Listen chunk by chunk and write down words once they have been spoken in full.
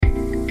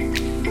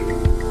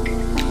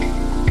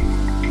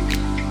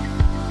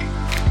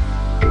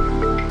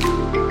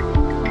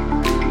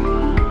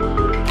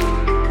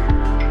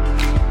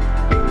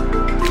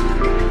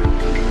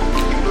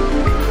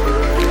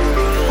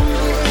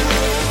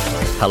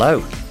Hello.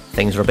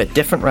 Things are a bit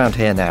different around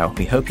here now.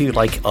 We hope you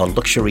like our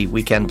luxury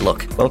weekend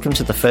look. Welcome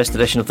to the first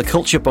edition of The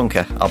Culture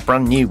Bunker, our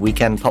brand new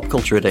weekend pop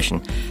culture edition.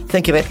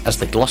 Think of it as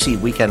the glossy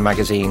weekend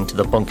magazine to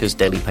the Bunker's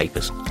daily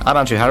papers. I'm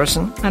Andrew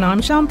Harrison. And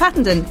I'm Sian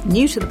Pattenden,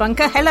 new to the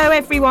Bunker. Hello,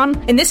 everyone.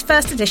 In this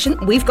first edition,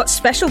 we've got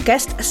special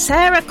guest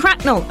Sarah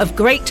Cracknell of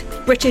Great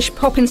British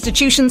Pop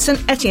Institution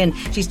St Etienne.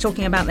 She's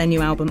talking about their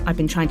new album, I've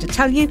Been Trying to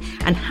Tell You,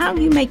 and how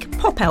you make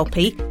pop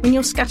LP when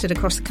you're scattered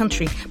across the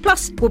country.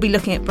 Plus, we'll be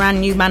looking at brand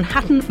new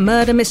Manhattan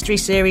murder mystery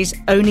series,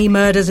 Only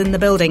Murders in the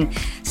Building,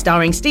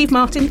 starring Steve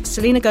Martin,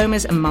 Selena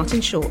Gomez and Martin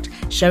Short,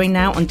 showing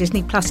now on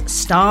Disney Plus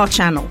Star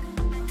Channel.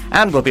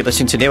 And we'll be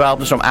listening to new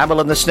albums from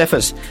Amyl and the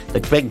Sniffers, the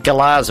big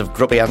galahs of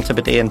grubby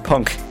Antipodean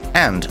punk,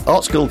 and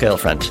Art School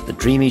Girlfriend, the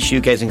dreamy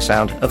shoegazing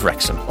sound of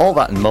Wrexham. All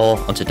that and more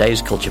on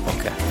today's Culture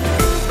Bunker.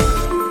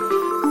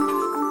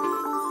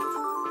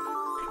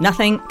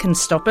 Nothing can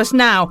stop us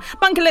now.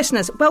 Bunker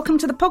listeners, welcome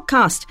to the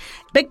podcast.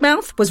 Big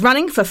Mouth was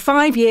running for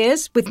 5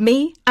 years with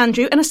me,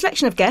 Andrew, and a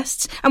selection of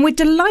guests, and we're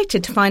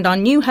delighted to find our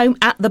new home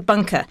at the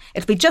Bunker.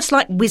 It'll be just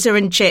like Whizzer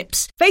and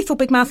Chips. Faithful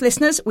Big Mouth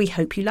listeners, we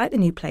hope you like the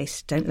new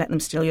place. Don't let them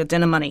steal your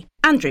dinner money.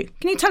 Andrew,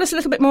 can you tell us a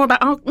little bit more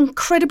about our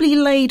incredibly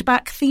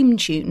laid-back theme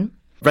tune?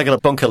 Regular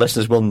Bunker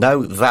listeners will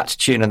know that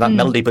tune and that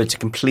melody, but it's a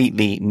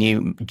completely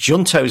new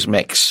Juntos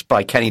mix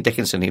by Kenny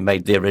Dickinson, who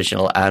made the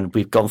original, and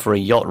we've gone for a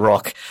yacht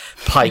rock,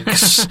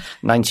 Pikes,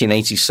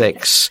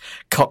 1986,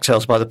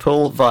 cocktails by the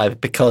pool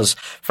vibe, because,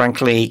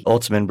 frankly,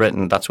 autumn in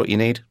Britain, that's what you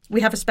need.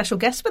 We have a special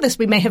guest with us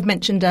we may have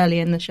mentioned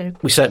earlier in the show.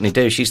 We certainly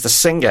do. She's the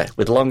singer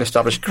with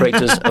long-established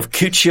creators of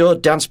couture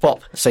dance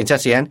pop, St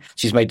Etienne.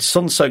 She's made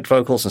sun-soaked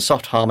vocals and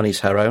soft harmonies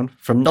her own.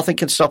 From Nothing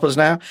Can Stop Us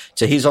Now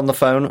to He's on the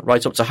Phone,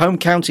 right up to Home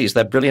Counties,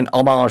 their brilliant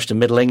homage to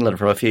Middle England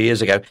from a few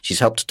years ago. She's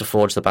helped to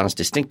forge the band's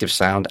distinctive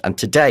sound, and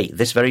today,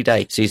 this very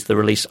day, sees the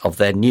release of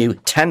their new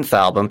 10th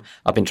album,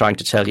 I've Been Trying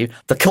to Tell You.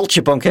 The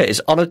Culture Bunker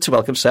is honoured to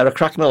welcome Sarah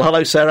Cracknell.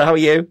 Hello, Sarah, how are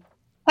you?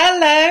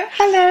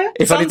 Hello.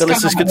 If only the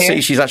listeners could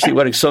see, she's actually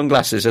wearing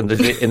sunglasses in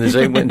the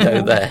Zoom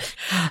window there.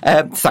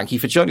 Thank you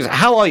for joining us.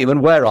 How are you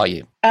and where are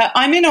you?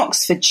 I'm in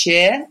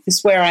Oxfordshire. This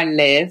is where I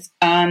live.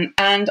 And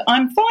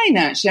I'm fine,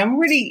 actually. I'm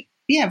really,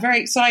 very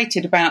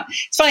excited about...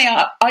 It's funny,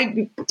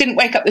 I didn't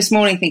wake up this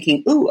morning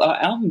thinking, our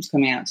album's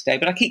coming out today,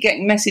 but I keep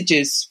getting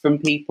messages from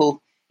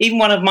people, even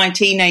one of my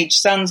teenage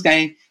sons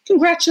going,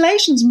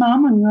 congratulations,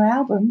 Mum, on your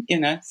album. You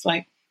know, it's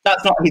like...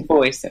 That's not his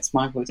voice, that's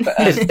my voice. But,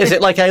 is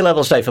it like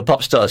A-level day for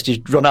pop stars? Do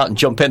you run out and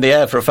jump in the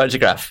air for a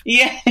photograph?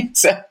 Yeah,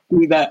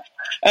 exactly that.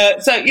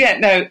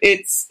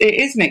 It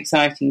is an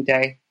exciting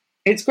day.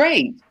 It's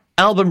great.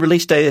 Album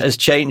release day has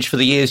changed for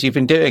the years you've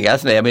been doing it,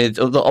 hasn't it? I mean,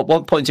 at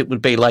one point it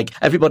would be like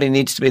everybody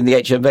needs to be in the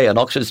HMV on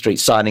Oxford Street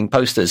signing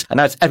posters, and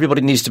now it's everybody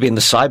needs to be in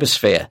the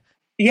cybersphere.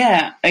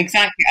 Yeah,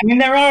 exactly. I mean,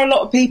 there are a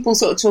lot of people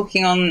sort of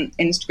talking on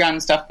Instagram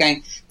and stuff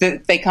going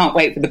that they can't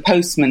wait for the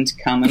postman to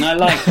come, and I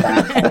like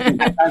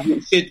that. As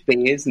it should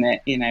be, isn't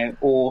it? You know,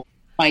 or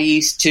I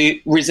used to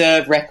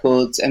reserve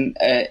records and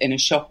in a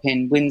shop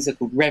in Windsor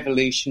called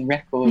Revolution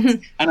Records,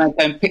 and I'd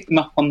go and pick them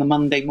up on the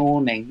Monday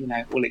morning, you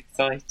know, all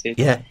excited.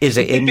 Yeah, is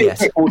it in yet?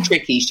 It's a bit more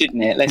tricky,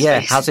 shouldn't it?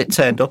 Has it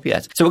turned up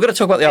yet? So we're going to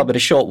talk about the album in a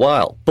short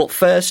while, but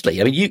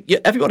firstly, I mean,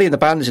 everybody in the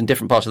band is in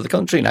different parts of the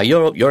country now.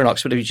 You're in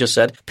Oxford, as you just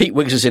said. Pete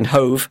Wiggs is in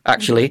Hove,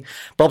 actually.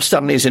 Bob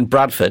Stanley is in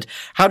Bradford.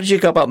 How did you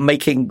go about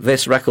making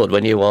this record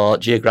when you are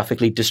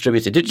geographically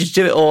distributed? Did you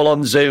do it all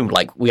on Zoom,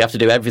 like we have to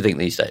do everything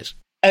these days?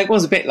 It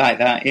was a bit like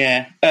that,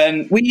 yeah.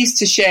 We used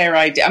to share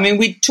ideas. I mean,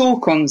 we'd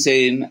talk on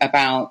Zoom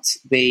about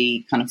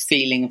the kind of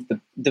feeling of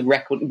the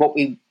record, what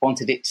we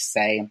wanted it to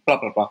say, and blah,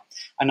 blah, blah,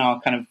 and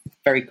our kind of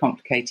very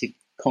complicated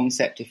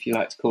concept, if you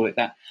like to call it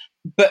that.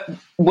 But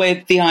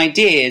with the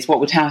ideas, what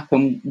would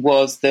happen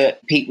was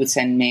that Pete would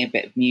send me a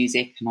bit of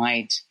music and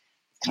I'd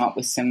come up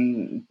with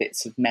some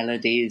bits of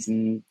melodies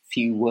and a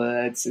few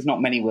words. There's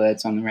not many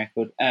words on the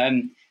record.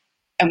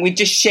 And we'd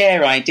just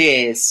share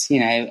ideas, you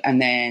know,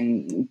 and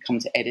then come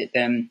to edit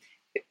them.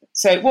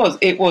 So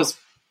it was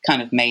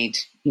kind of made,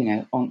 you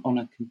know, on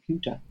a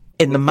computer.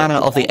 In the manner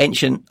of the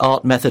ancient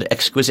art method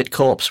Exquisite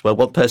Corpse, where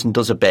one person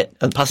does a bit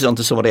and passes it on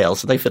to somebody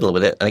else and they fiddle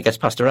with it and it gets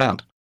passed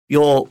around.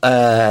 Your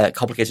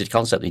complicated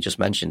concept that you just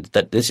mentioned,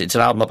 that it's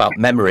an album about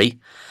memory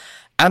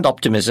and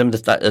optimism,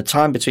 that the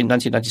time between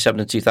 1997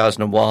 and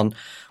 2001,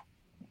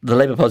 the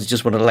Labour Party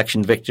just won an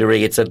election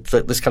victory. It's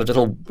this kind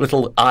of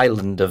little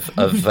island of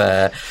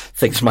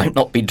things might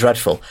not be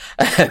dreadful.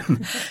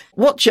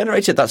 What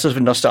generated that sort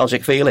of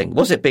nostalgic feeling?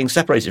 Was it being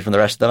separated from the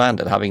rest of the band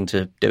and having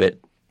to do it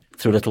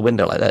through a little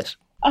window like this?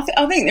 I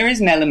think there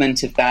is an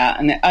element of that,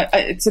 and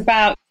it's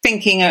about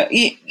thinking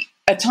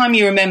a time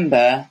you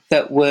remember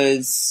that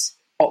was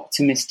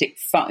optimistic,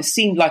 fun. It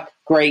seemed like a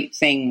great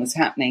thing was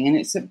happening, and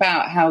it's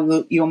about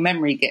how your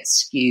memory gets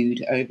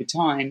skewed over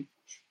time.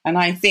 And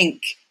I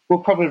think we'll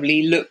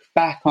probably look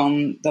back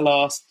on the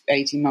last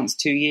 18 months,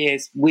 2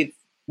 years with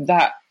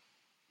that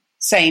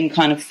same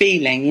kind of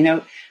feeling. You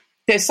know,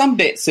 there's some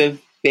bits of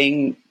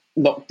being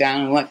locked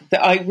down like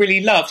that I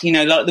really loved, you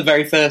know, like the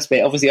very first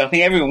bit. Obviously, I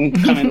think everyone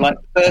kind of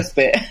liked the first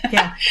bit.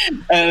 Yeah.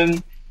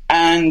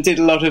 and did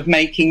a lot of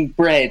making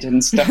bread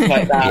and stuff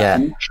like that,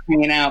 and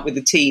hanging out with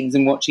the teens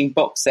and watching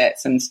box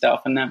sets and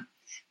stuff. And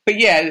but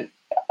yeah,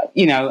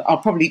 I'll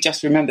probably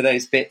just remember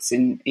those bits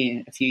in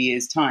a few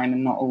years' time,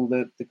 and not all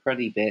the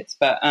cruddy bits.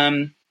 But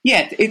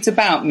yeah, it's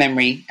about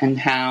memory and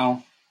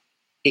how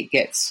it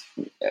gets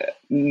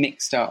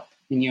mixed up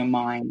in your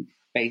mind,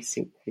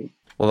 basically.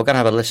 Well, we're going to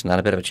have a listen and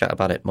a bit of a chat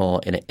about it more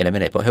in a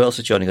minute. But who else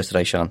is joining us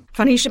today, Sean?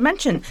 Funny you should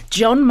mention.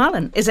 John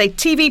Mullen is a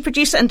TV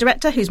producer and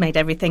director who's made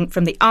everything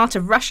from The Art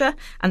of Russia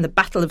and The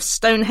Battle of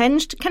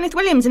Stonehenge to Kenneth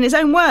Williams in his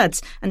own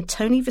words and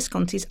Tony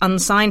Visconti's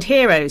Unsigned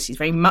Heroes. He's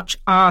very much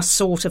our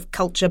sort of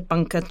culture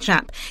bunker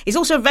chap. He's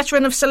also a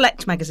veteran of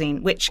Select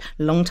magazine, which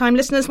long-time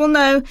listeners will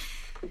know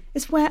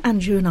is where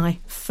Andrew and I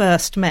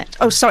first met.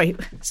 Oh, sorry,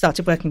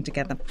 started working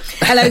together.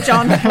 Hello,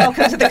 John.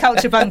 Welcome to the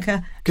Culture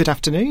Bunker. Good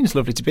afternoon. It's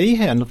lovely to be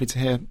here and lovely to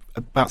hear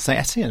about St.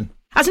 Etienne.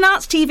 As an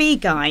arts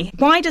TV guy,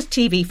 why does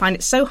TV find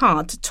it so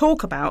hard to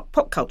talk about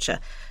pop culture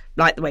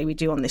like the way we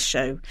do on this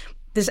show?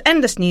 There's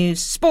endless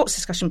news, sports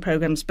discussion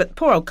programmes, but the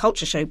poor old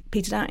culture show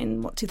petered out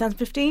in,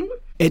 2015?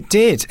 It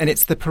did, and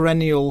it's the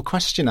perennial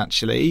question,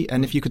 actually,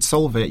 and if you could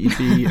solve it, you'd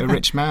be a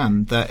rich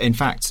man. That, in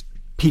fact,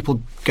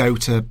 people go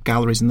to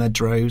galleries in their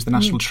droves. The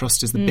National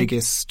Trust is the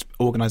biggest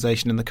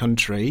organisation in the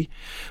country,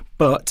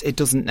 but it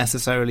doesn't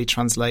necessarily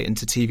translate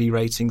into TV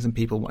ratings and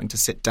people wanting to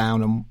sit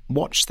down and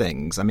watch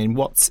things. I mean,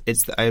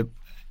 I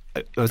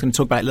was going to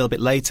talk about it a little bit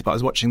later, but I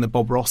was watching the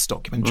Bob Ross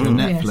documentary on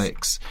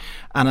Netflix,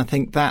 and I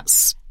think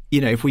that's,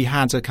 if we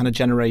had a kind of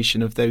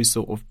generation of those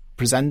sort of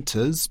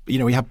presenters,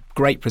 we have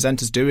great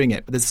presenters doing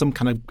it, but there's some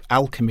kind of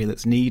alchemy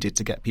that's needed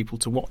to get people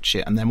to watch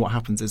it. And then what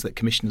happens is that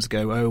commissioners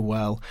go, oh,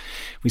 well,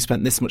 we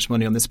spent this much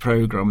money on this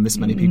programme and this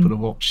many people have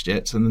watched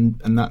it.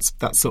 And that's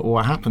sort of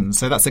what happens.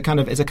 So there's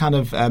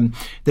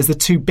the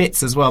two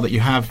bits as well that you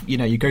have,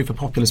 you go for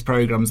populist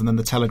programmes and then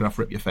the Telegraph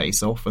rip your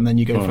face off. And then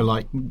you go for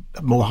like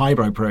more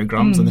highbrow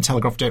programmes and the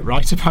Telegraph don't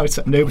write about it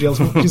and nobody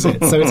else watches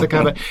it. So that's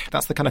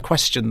the kind of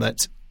question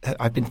that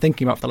I've been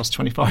thinking about for the last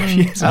 25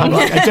 years. I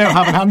don't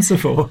have an answer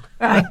for.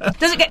 Right.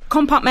 Does it get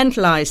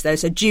compartmentalised, though?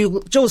 So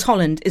Jules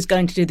Holland is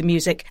going to do the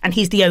music and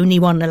he's the only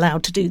one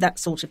allowed to do that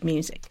sort of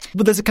music.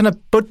 Well, there's a kind of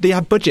they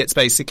have budgets,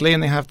 basically,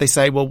 and they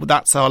say, well,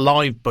 that's our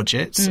live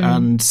budget.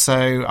 And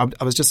so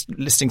I was just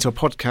listening to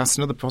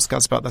another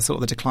podcast about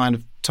the decline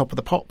of Top of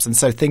the Pops. And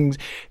so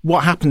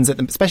what happens,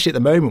 especially at the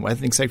moment where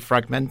things are so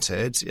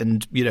fragmented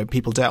and,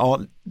 people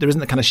there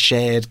isn't the kind of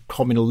shared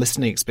communal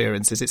listening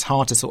experiences, it's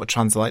hard to sort of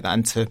translate that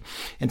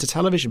into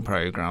television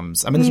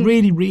programmes. I mean, there's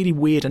really, really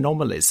weird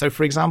anomalies. So,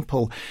 for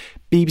example,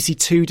 BBC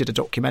Two did a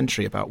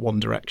documentary about One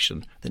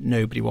Direction that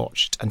nobody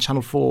watched, and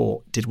Channel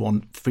 4 did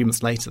one 3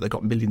 months later that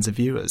got millions of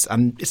viewers.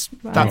 And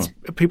that's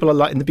people are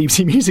like in the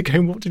BBC Music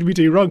going, what did we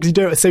do wrong? Because you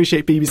don't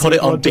associate BBC Put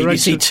it with on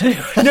BBC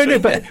Two. No,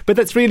 but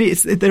that's really,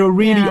 there are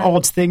really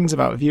odd things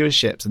about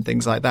viewerships and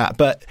things like that.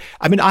 But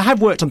I mean, I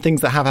have worked on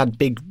things that have had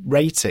big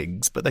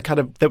ratings, but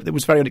it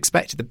was very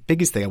unexpected. The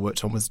biggest thing I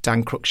worked on was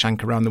Dan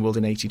Cruikshank Around the World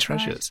in 80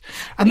 Treasures.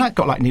 And that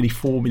got like nearly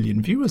 4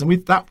 million viewers. And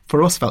that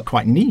for us felt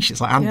quite niche.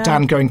 It's like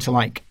Dan going to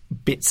like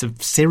bits of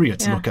Syria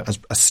to look at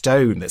a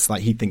stone that's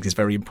like he thinks is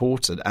very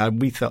important.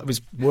 And we thought it was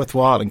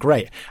worthwhile and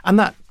great. And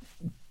that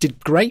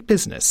did great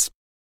business.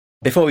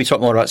 Before we talk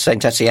more about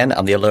St. Etienne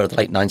and the allure of the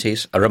late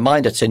 90s, a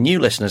reminder to new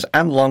listeners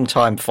and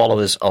long-time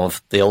followers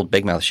of the old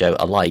Big Mouth show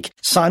alike,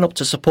 sign up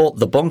to support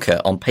The Bunker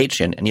on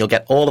Patreon and you'll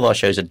get all of our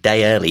shows a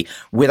day early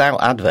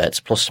without adverts,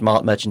 plus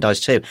smart merchandise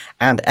too,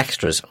 and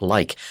extras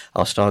like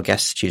our star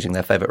guests choosing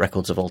their favourite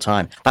records of all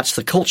time. That's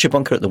the Culture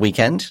Bunker at the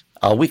weekend,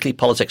 our weekly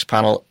politics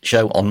panel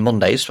show on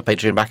Mondays for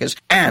Patreon backers,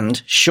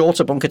 and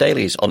shorter bunker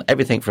dailies on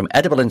everything from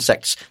edible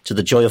insects to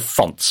the joy of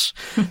fonts.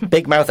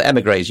 Big Mouth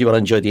emigres, you will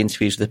enjoy the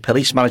interviews with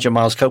police manager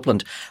Miles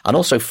Copeland and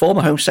also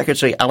former Home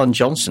Secretary Alan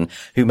Johnson,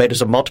 who made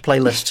us a mod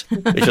playlist,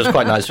 which was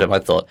quite nice of him, I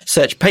thought.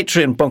 Search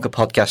Patreon Bunker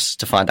Podcasts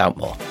to find out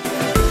more.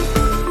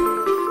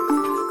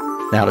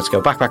 Now let's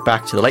go back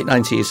to the late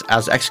 90s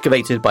as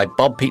excavated by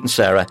Bob, Pete and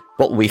Sarah.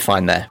 What will we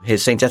find there?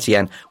 Here's St.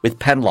 Etienne with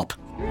Penlop.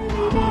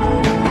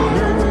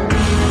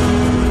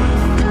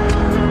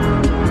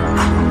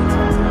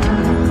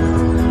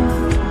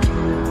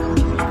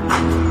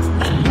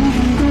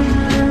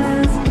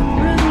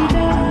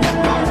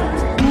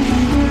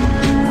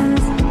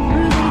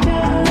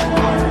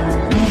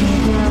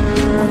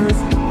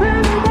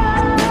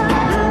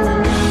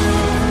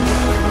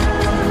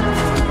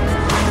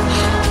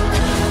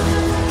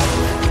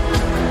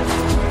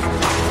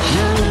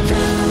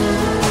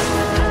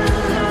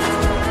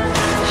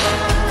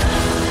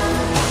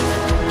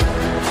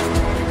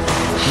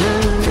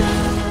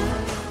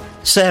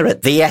 Sarah,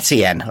 the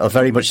Etienne are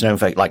very much known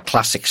for like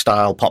classic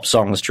style pop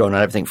songs, drawing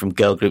on everything from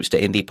girl groups to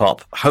indie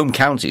pop. Home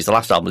Counties, the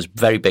last album, was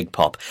very big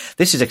pop.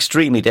 This is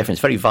extremely different.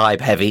 It's very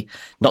vibe heavy,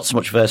 not so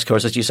much verse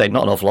chorus, as you say,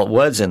 not an awful lot of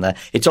words in there.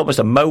 It's almost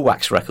a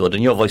Mo-Wax record,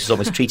 and your voice is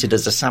almost treated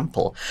as a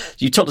sample.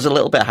 You told us a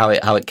little bit how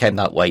it came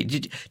that way.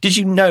 Did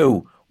you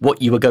know what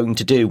you were going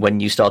to do when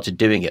you started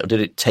doing it, or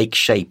did it take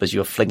shape as you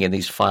were flinging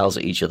these files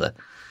at each other?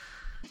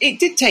 It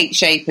did take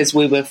shape as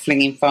we were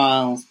flinging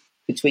files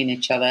between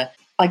each other.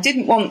 I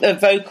didn't want the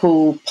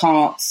vocal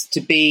parts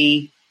to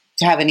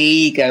have any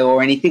ego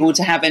or anything, or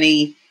to have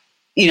any,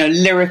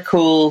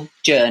 lyrical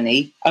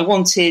journey. I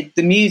wanted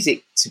the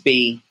music to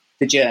be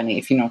the journey,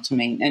 if you know what I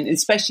mean. And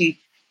especially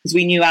because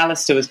we knew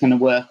Alistair was going to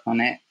work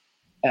on it.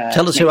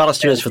 Tell us who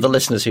Alistair is for the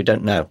listeners who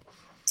don't know.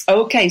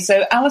 Okay,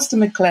 so Alistair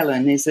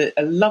McClellan is a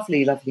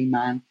lovely, lovely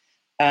man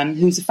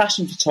who's a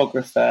fashion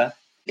photographer.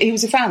 He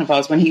was a fan of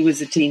ours when he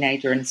was a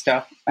teenager and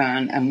stuff,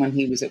 and when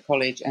he was at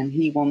college, and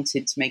he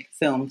wanted to make a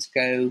film to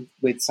go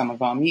with some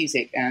of our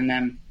music.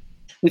 And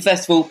we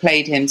first of all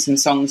played him some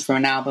songs for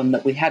an album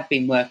that we had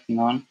been working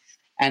on.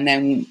 And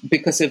then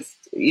because of,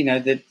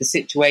 the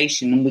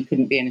situation, and we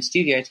couldn't be in a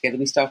studio together,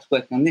 we started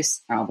working on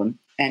this album.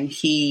 And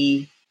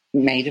he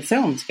made a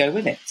film to go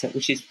with it,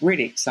 which is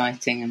really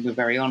exciting, and we're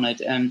very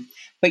honoured.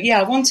 But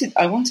yeah, I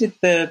wanted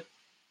the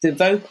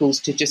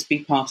vocals to just be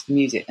part of the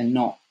music and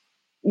not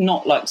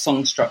like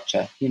song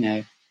structure,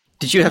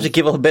 Did you have to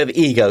give up a bit of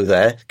ego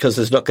there? Because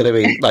there's not going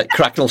to be like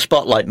Cracknell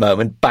spotlight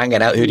moment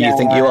banging out who do you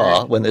think you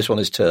are when this one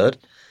is turd?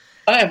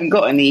 I haven't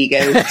got an ego,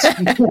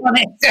 to be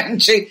honest,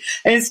 actually.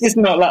 It's just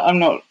not like, I'm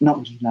not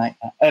really like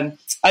that.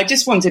 I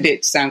just wanted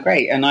it to sound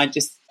great, and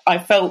I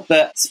felt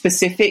that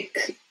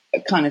specific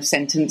kind of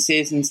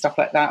sentences and stuff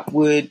like that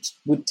would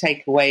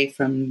take away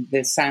from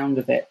the sound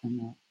of it.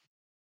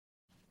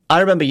 I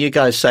remember you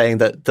guys saying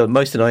that the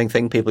most annoying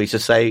thing people used to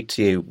say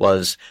to you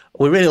was,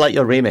 we really like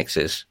your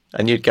remixes.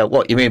 And you'd go,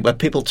 what, you mean when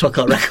people took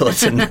our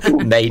records and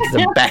made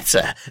them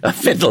better, or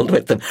fiddled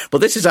with them?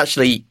 But this is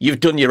actually, you've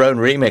done your own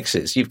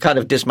remixes. You've kind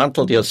of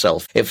dismantled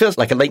yourself. It feels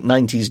like a late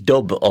 90s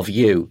dub of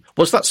you.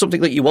 Was that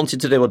something that you wanted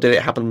to do, or did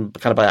it happen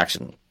kind of by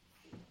accident?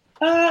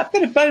 A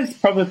bit of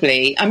both,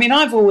 probably. I mean,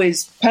 I've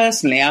always said,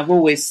 I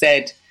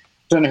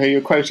don't know who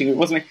you're quoting, it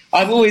wasn't me.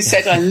 I've always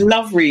said I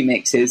love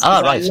remixes.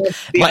 Right.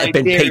 Might have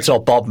been Pete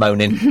or Bob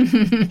moaning.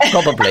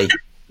 Probably.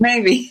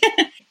 Maybe.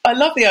 I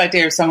love the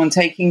idea of someone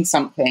taking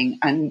something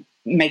and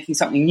making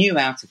something new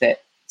out of it.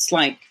 It's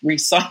like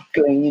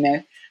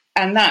recycling,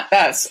 And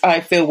that's, I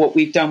feel, what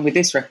we've done with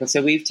this record.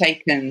 So we've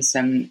taken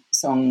some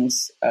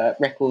songs,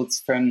 records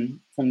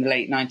from the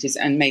late 90s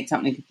and made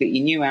something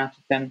completely new out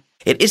of them.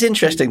 It is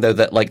interesting, though,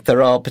 that like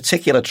there are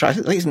particular tracks.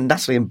 I think there's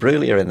Natalie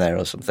Imbruglia in there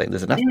or something.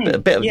 There's a bit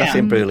of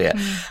Natalie Imbruglia.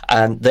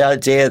 And the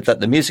idea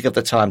that the music of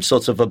the time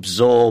sort of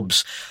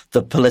absorbs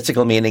the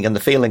political meaning and the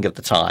feeling of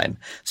the time.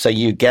 So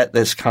you get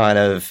this kind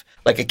of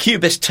like a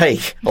cubist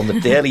take on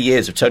the early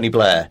years of Tony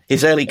Blair,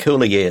 his early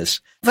cooler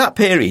years. That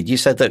period, you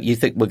said that you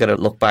think we're going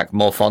to look back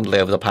more fondly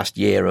over the past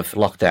year of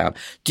lockdown.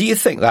 Do you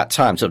think that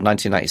time, sort of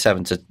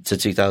 1997 to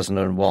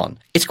 2001,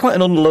 it's quite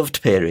an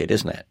unloved period,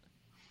 isn't it?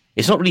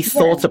 It's not really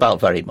thought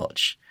about very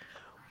much.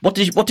 What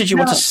did you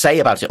want to say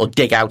about it or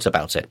dig out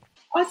about it?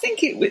 I think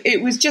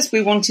it was just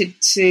we wanted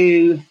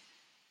to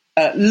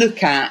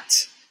look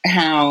at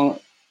how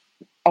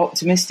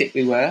optimistic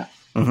we were.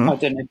 Mm-hmm. I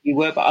don't know if you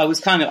were, but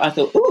I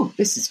thought, oh,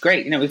 this is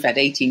great. We've had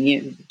 18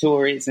 years of the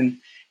Tories and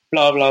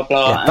blah, blah,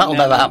 blah. Yeah, that'll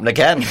never happen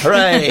again.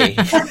 Hooray.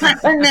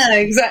 No,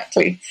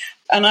 exactly.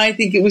 And I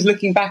think it was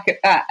looking back at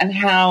that and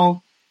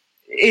how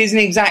it isn't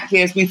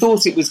exactly as we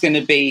thought it was going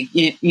to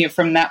be,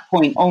 from that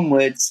point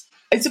onwards.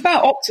 It's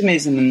about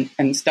optimism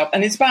and stuff.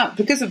 And it's about,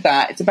 because of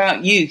that, it's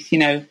about youth,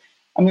 I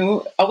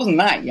mean, I wasn't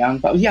that young,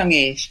 but I was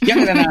youngish,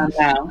 younger than I am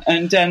now.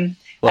 And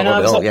I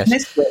was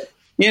optimistic,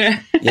 Yeah.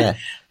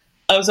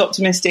 I was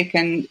optimistic.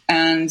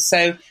 And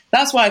so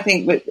that's why I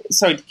think,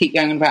 sorry to keep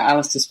going about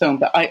Alistair's film,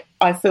 but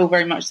I feel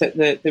very much that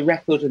the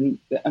record and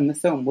the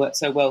film work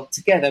so well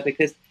together,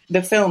 because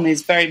the film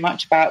is very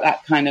much about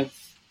that kind of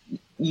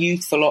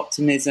youthful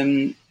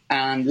optimism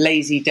and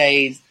lazy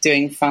days,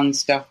 doing fun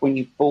stuff when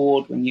you're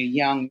bored, when you're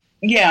young.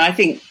 Yeah, I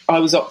think I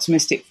was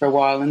optimistic for a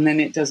while, and then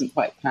it doesn't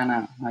quite pan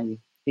out how you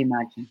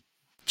imagine.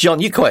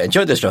 John, you quite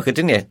enjoyed this record,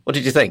 didn't you? What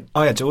did you think?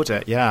 I adored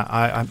it. Yeah,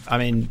 I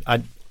mean,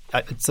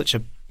 it's such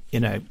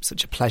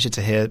a pleasure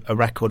to hear a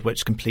record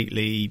which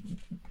completely.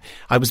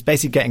 I was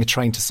basically getting a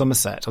train to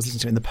Somerset. I was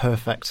listening to it in the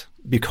perfect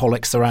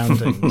bucolic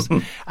surroundings.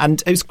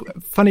 And it was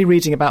funny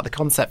reading about the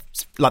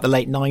concept, like the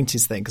late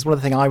 90s thing, because one of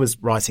the things I was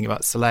writing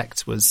about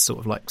Select was sort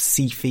of like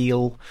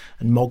Seafeel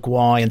and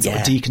Mogwai and sort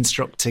of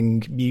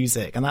deconstructing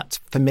music. And that,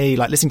 for me,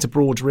 like listening to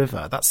Broad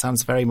River, that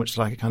sounds very much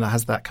like it kind of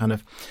has that kind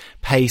of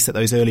pace that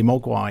those early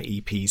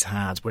Mogwai EPs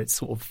had, where it's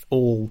sort of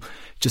all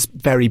just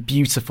very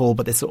beautiful,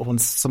 but there's sort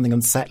of something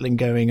unsettling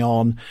going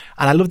on.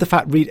 And I love the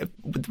fact, with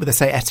the,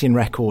 say, Etienne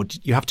record,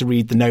 you have to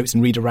read the notes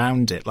and read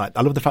around it. Like,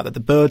 I love the fact that the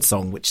bird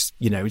song, which,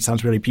 it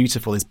sounds really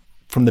beautiful, is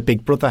from the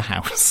Big Brother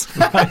house.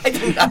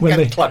 Right? when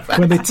they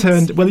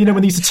turned, when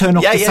they used to turn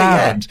off the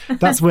sound,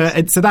 that's where.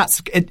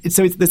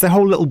 There's a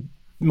whole little.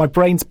 My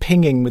brain's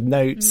pinging with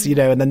notes,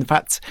 and then the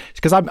fact,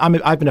 because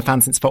I've been a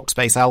fan since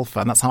Foxbase Alpha,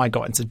 and that's how I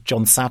got into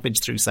John Savage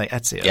through, say,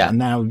 Etienne. And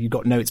now you've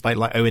got notes by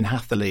like Owen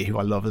Hatherley, who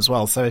I love as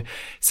well. So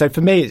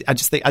for me, I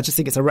just think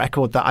it's a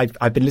record that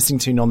I've been listening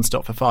to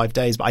nonstop for 5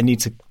 days, but I need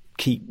to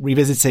keep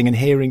revisiting and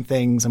hearing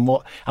things, and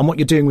what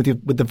you're doing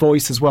with the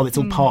voice as well. It's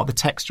all part of the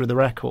texture of the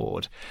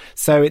record.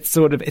 So it's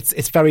sort of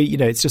it's very,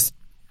 it's just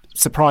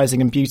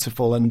surprising and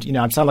beautiful. And,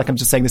 I sound like I'm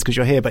just saying this because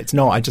you're here, but it's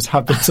not. I just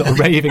have been sort of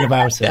raving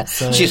about it. Yeah.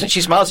 So.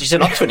 She smiles. She's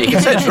in Oxford. You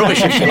can say it's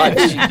rubbish if you like.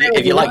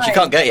 If you like, you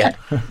can't get yet.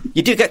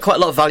 You do get quite a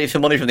lot of value for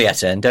money from the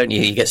Etienne, don't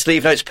you? You get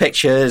sleeve notes,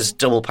 pictures,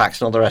 double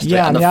packs, and all the rest of it,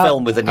 and the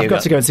film with the new. I've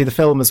got to go and see the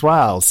film as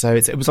well. So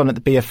it was on at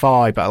the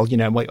BFI,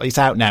 but it's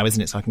out now,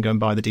 isn't it? So I can go and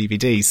buy the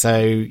DVD.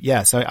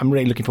 So I'm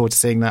really looking forward to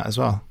seeing that as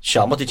well.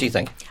 Sean, what did you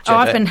think?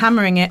 I've been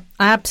hammering it.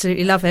 I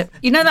absolutely love it.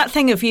 You know that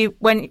thing of you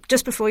when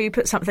just before you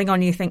put something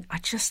on, you think, I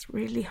just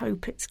really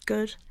hope it's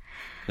good.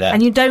 Yeah.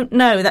 And you don't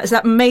know. That's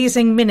that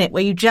amazing minute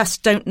where you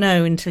just don't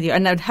know until you...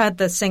 And I'd heard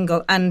the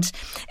single, and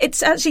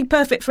it's actually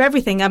perfect for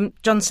everything.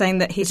 John's saying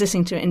that he's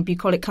listening to it in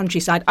bucolic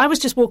countryside. I was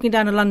just walking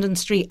down a London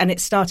street and it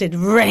started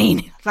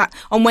raining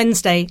on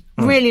Wednesday,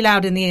 really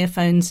loud in the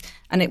earphones,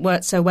 and it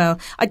worked so well.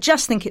 I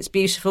just think it's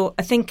beautiful.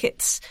 I think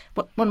it's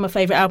one of my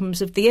favourite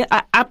albums of the year.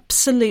 I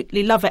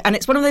absolutely love it. And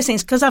it's one of those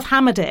things, because I've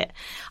hammered it,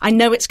 I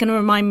know it's going to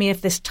remind me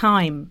of this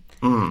time.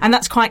 And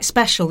that's quite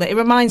special, that it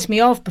reminds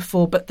me of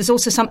before, but there's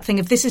also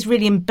something of this is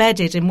really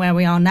embedded in where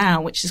we are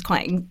now, which is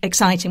quite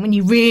exciting when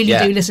you really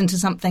do listen to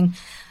something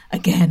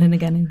again and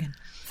again and again.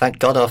 Thank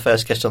God our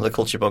first guest on the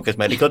Culture Bunkers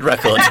made a good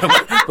record.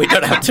 We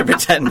don't have to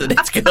pretend that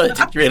it's good.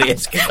 It really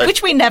is good.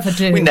 Which we never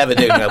do. We never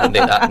do. No, we wouldn't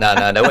do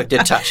that. No. We're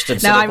detached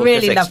and No, I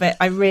really love it.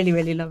 I really,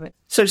 really love it.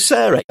 So,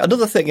 Sarah,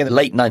 another thing in the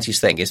late 90s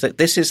thing is that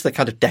this is the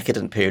kind of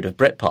decadent period of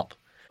Britpop.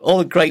 All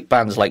the great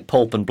bands like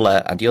Pulp and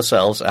Blair and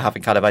yourselves are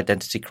having kind of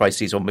identity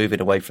crises or moving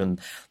away from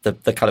the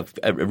kind of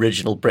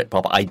original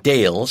Britpop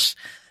ideals,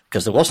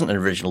 because there wasn't an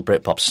original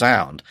Britpop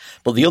sound.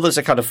 But the others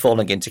are kind of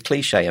falling into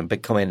cliche and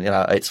becoming,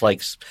 it's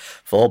like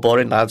 4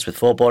 boring lads with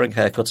 4 boring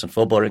haircuts and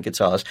 4 boring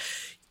guitars.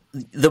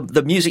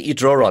 The music you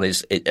draw on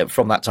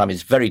from that time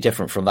is very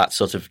different from that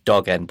sort of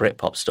dog-end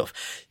Britpop stuff.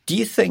 Do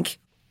you think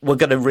we're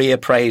going to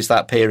reappraise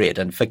that period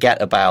and forget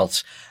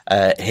about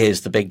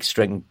here's the big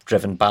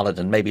string-driven ballad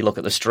and maybe look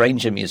at the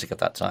stranger music at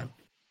that time?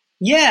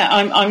 Yeah,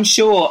 I'm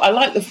sure. I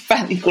like the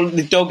fact that you call it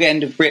the dog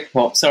end of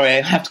Britpop. Sorry,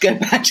 I have to go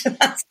back to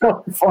that. It's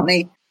quite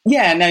funny.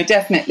 Yeah, no,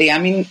 definitely. I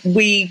mean,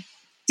 we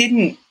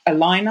didn't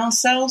align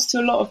ourselves to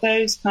a lot of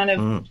those kind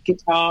of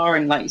guitar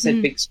and, like you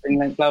said, big string,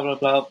 like blah, blah,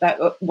 blah.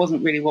 That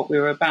wasn't really what we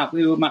were about.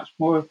 We were much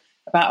more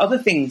about other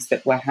things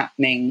that were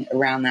happening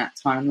around that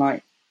time,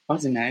 like, I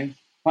don't know,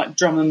 like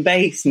drum and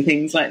bass and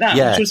things like that,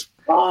 which was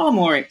far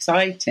more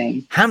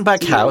exciting.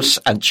 Handbag House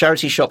and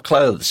Charity Shop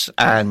Clothes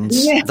and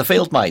the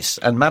Field Mice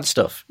and Mad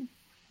Stuff.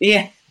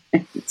 Yeah,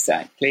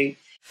 exactly.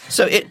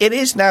 So it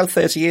is now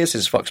 30 years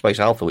since Foxbase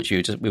Alpha, which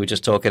we were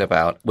just talking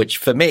about, which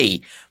for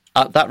me,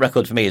 that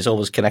record for me is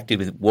always connected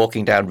with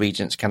walking down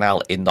Regent's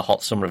Canal in the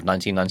hot summer of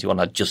 1991.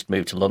 I'd just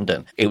moved to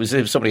London. It was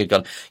if somebody had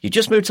gone, you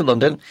just moved to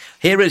London.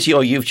 Here is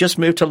your You've Just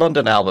Moved to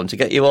London album to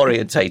get you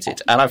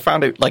orientated. And I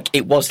found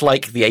it was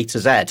like the A to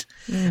Z.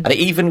 And it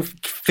even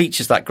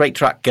features that great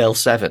track, Girl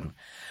 7.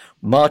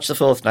 March the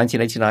 4th,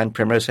 1989,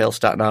 Primrose Hill,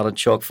 Staten Island,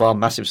 Chalk Farm,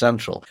 Massive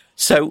Central.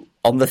 So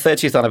on the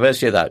 30th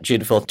anniversary of that,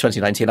 June 4th,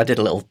 2019, I did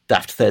a little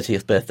daft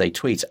 30th birthday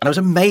tweet. And I was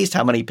amazed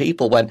how many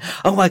people went,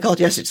 oh my God,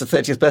 yes, it's the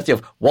 30th birthday of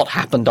what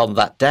happened on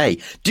that day.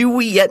 Do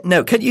we yet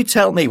know? Can you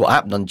tell me what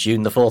happened on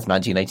June the 4th,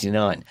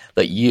 1989,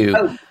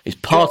 that is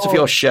part of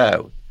your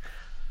show?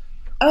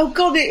 Oh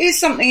God, it is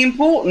something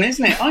important,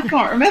 isn't it? I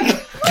can't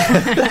remember.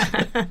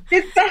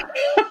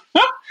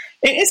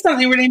 It is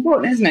something really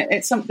important, isn't it?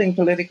 It's something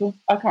political.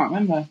 I can't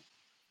remember.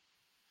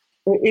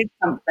 It is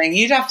something.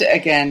 You'd have to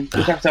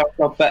ask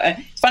God. But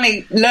it's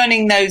funny,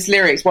 learning those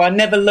lyrics. Well, I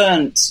never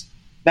learnt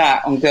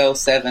that on Girl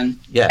 7.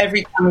 Yeah.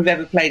 Every time we've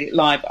ever played it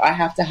live, I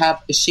have to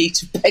have a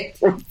sheet of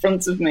paper in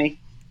front of me.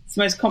 It's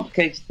the most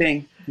complicated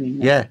thing.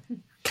 Yeah.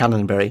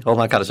 Cannonberry, all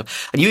that kind of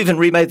stuff. And you even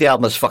remade the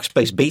album as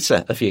Foxbase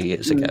Beta a few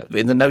years ago,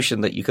 in the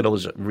notion that you could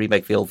always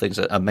remake the old things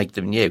and make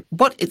them new.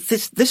 But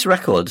this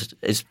record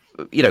is,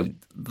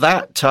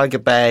 that Tiger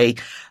Bay,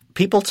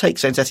 people take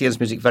Saint Etienne's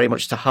music very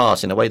much to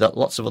heart in a way that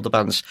lots of other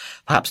bands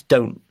perhaps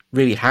don't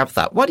really have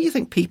that. Why do you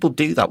think people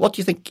do that? What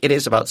do you think it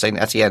is about Saint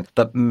Etienne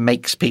that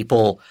makes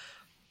people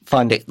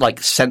find it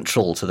like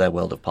central to their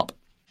world of pop?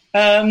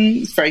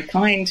 It's very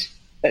kind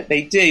that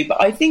they do,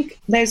 but I think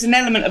there's an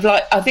element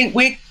of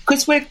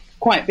because we're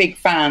quite big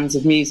fans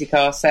of music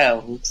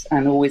ourselves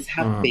and always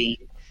have been.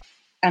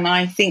 And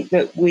I think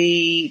that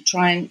we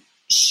try and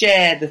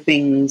share the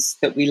things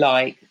that we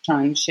like,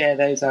 try and share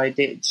those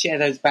ideas, share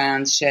those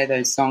bands, share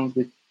those songs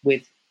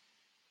with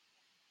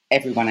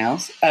everyone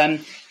else.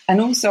 And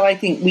also I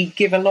think we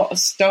give a lot of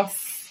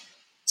stuff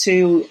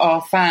to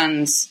our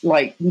fans,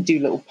 like we do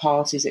little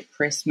parties at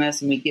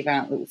Christmas and we give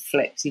out little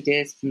flexi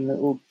discs and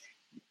little,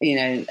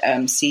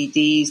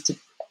 CDs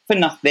for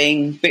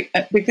nothing,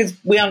 because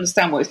we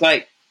understand what it's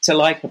like to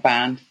like a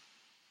band,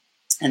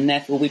 and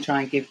therefore we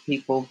try and give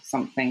people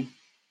something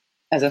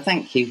as a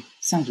thank you.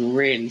 Sounds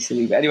really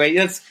silly, but anyway,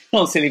 that's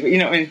not silly, but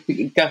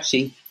really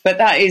gushy. But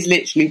that is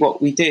literally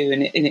what we do,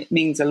 and it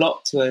means a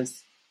lot to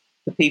us.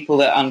 The people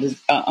that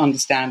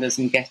understand us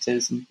and get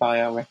us and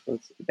buy our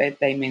records,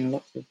 they mean a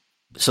lot to us.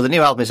 So the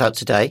new album is out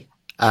today,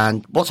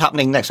 and what's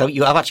happening next? So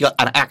you have actually got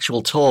an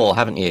actual tour,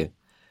 haven't you?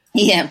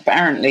 Yeah,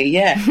 apparently,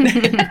 yeah.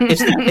 Is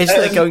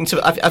there going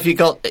to... Have you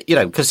got...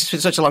 because it's been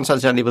such a long time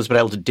since anybody's been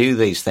able to do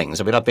these things.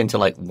 I mean, I've been to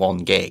like one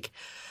gig.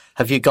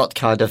 Have you got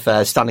kind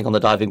of standing on the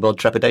diving board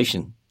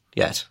trepidation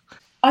yet?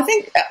 I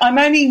think I'm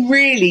only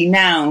really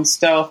now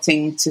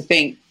starting to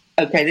think,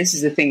 okay, this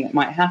is a thing that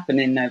might happen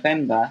in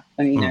November.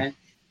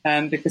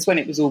 And, because when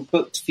it was all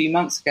booked a few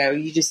months ago,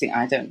 you just think,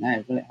 I don't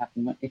know, will it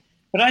happen? Won't it?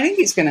 But I think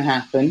it's going to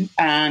happen.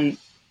 And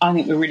I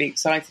think we're really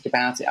excited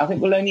about it. I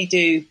think we'll only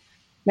do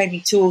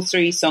maybe 2 or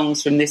 3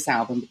 songs from this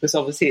album, because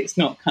obviously it's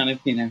not kind of,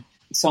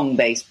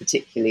 song-based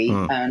particularly.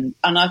 And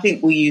I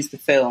think we'll use the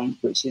film,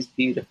 which is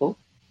beautiful.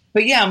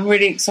 But yeah, I'm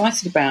really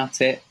excited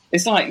about it.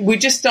 It's like we're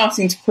just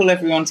starting to pull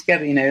everyone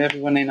together,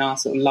 everyone in our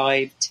sort of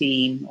live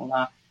team, all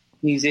our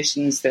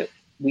musicians that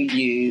we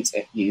use,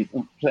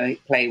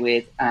 play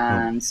with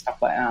and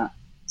stuff like that.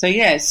 So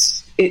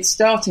yes, it's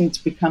starting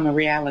to become a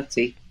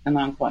reality, and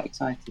I'm quite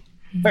excited.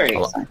 Very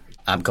excited.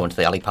 I'm going to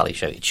the Ali Pali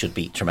show. It should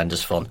be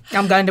tremendous fun.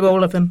 I'm going to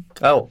all of them.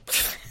 Oh.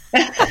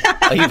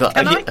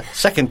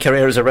 Second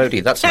career as a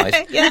roadie. That's nice.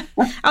 Yeah,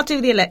 I'll do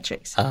the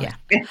electrics. Yeah.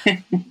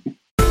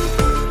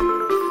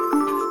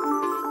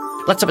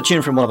 Let's have a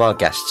tune from one of our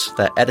guests,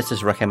 their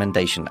editor's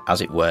recommendation,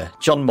 as it were.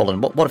 John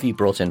Mullen, what have you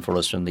brought in for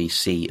us from the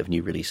sea of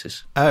new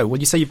releases? Oh, well,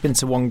 you say you've been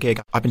to one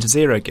gig. I've been to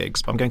 0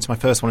 gigs, but I'm going to my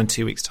first one in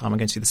 2 weeks' time. I'm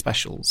going to see the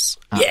Specials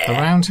at the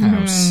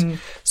Roundhouse.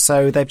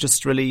 So they've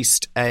just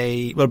released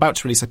about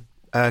to release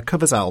a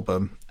covers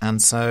album.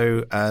 And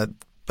so,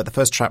 but the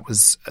first track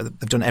was,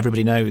 they've done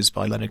Everybody Knows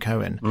by Leonard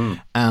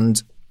Cohen.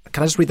 And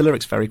can I just read the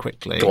lyrics very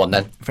quickly? Go on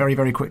then. Very,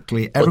 very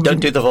quickly. Well,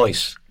 don't do the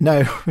voice.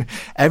 No.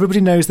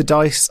 Everybody knows the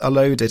dice are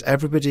loaded.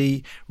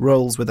 Everybody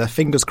rolls with their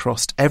fingers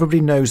crossed.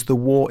 Everybody knows the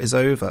war is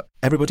over.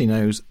 Everybody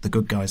knows the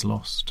good guys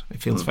lost.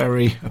 It feels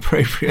very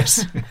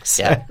appropriate.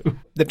 So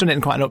they've done it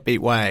in quite an upbeat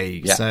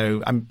way. Yeah.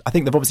 So I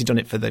think they've obviously done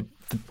it for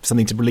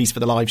something to release for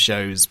the live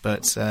shows,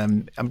 but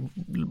I'm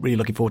really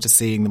looking forward to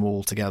seeing them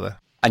all together.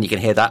 And you can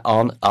hear that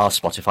on our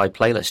Spotify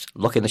playlist.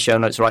 Look in the show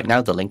notes right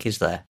now. The link is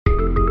there.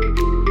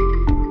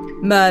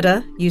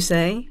 Murder, you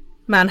say?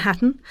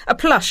 Manhattan? A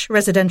plush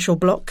residential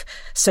block?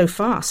 So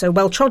far, so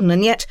well trodden,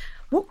 and yet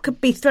what could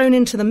be thrown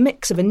into the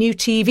mix of a new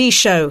TV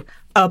show?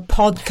 A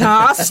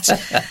podcast?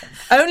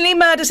 Only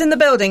Murders in the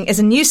Building is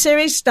a new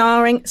series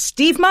starring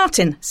Steve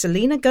Martin,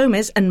 Selena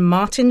Gomez and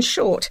Martin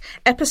Short.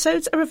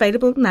 Episodes are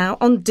available now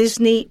on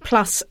Disney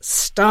Plus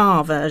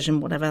Star version,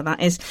 whatever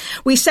that is.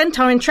 We sent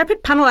our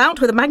intrepid panel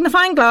out with a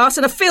magnifying glass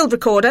and a field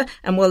recorder,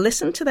 and we'll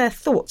listen to their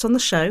thoughts on the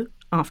show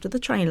after the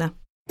trailer.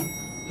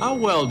 How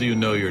well do you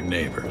know your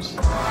neighbors?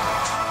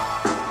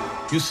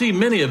 You see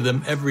many of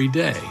them every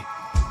day,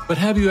 but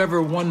have you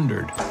ever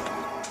wondered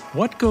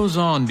what goes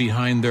on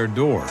behind their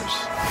doors?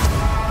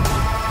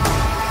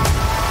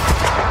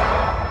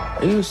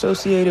 Are you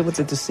associated with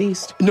the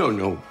deceased?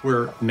 No.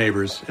 We're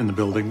neighbors in the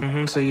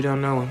building. So you don't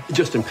know him?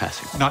 Just in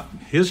passing. Not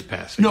his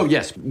passing. No,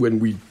 yes, when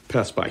we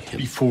passed by him.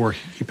 Before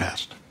he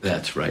passed.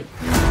 That's right.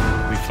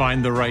 We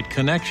find the right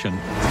connection,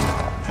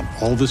 and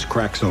all this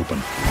cracks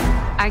open.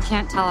 I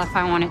can't tell if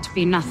I want it to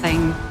be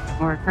nothing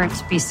or for it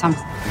to be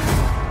something.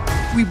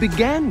 We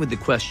began with the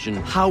question,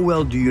 how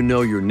well do you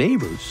know your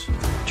neighbors?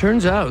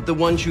 Turns out the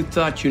ones you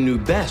thought you knew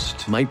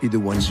best might be the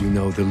ones you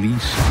know the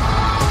least.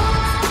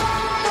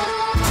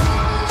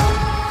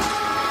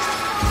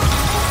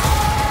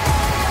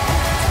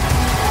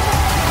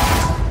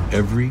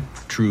 Every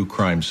true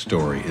crime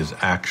story is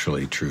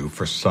actually true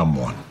for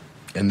someone.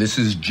 And this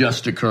is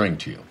just occurring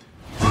to you.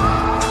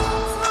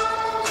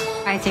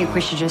 I think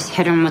we should just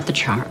hit him with the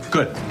charm.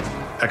 Good.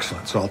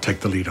 Excellent. So I'll take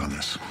the lead on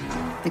this.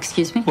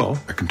 Excuse me? Well,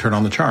 I can turn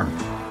on the charm.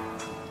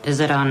 Is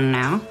it on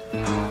now?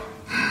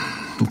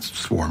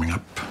 It's warming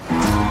up.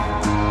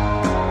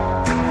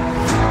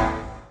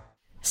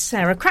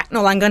 Sarah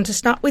Cracknell, I'm going to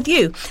start with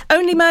you.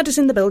 Only Murders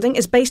in the Building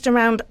is based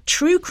around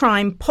true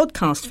crime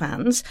podcast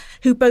fans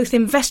who both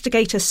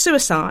investigate a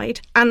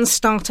suicide and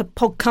start a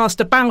podcast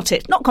about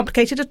it. Not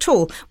complicated at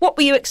all. What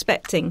were you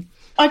expecting?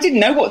 I didn't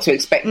know what to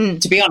expect,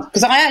 to be honest,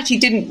 because I actually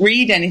didn't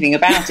read anything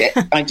about it.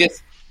 I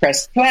just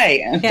pressed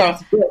play and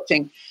started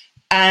watching.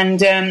 And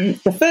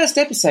the first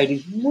episode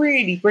is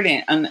really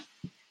brilliant. And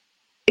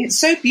it's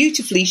so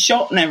beautifully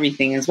shot and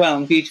everything as well,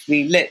 and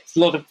beautifully lit. A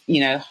lot of,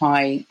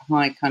 high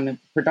kind of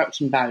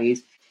production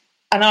values.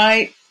 And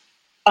I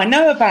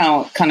know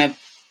about kind of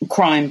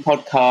crime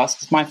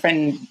podcasts. My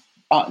friend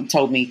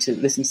told me to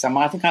listen to some.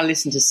 I think I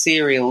listened to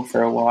Serial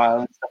for a while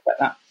and stuff like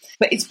that.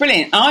 But it's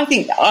brilliant. I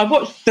think I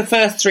watched the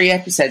first 3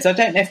 episodes. I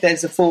don't know if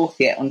there's a 4th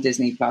yet on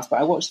Disney Plus, but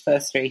I watched the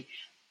first 3.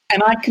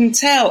 And I can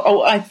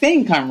tell, I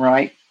think I'm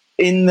right,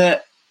 in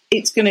that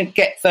it's going to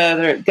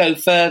go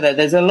further.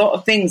 There's a lot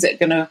of things that are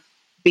going to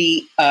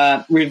be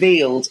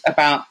revealed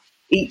about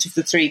each of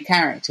the 3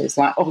 characters.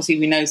 Like, obviously,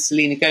 we know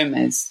Selena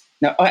Gomez.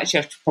 No, actually,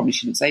 I probably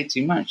shouldn't say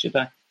too much, should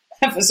I?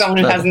 For someone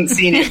who hasn't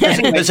seen it.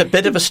 Anyway. There's a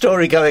bit of a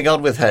story going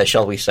on with her,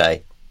 shall we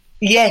say?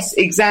 Yes,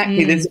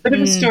 exactly. There's a bit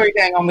of a story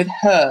going on with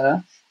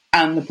her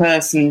and the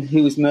person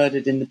who was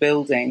murdered in the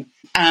building.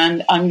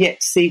 And I'm yet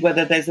to see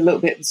whether there's a little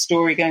bit of a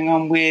story going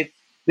on with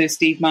the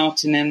Steve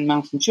Martin and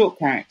Martin Short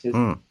characters.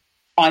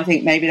 I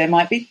think maybe there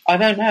might be. I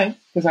don't know,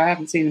 because I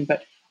haven't seen them,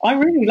 but I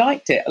really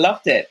liked it. I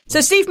loved it. So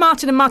Steve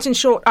Martin and Martin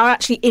Short are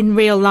actually in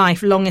real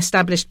life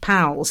long-established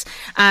pals,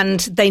 and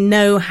they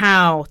know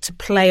how to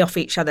play off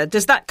each other.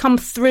 Does that come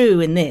through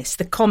in this,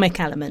 the comic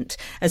element,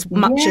 as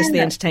much as the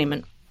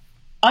entertainment?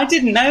 I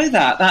didn't know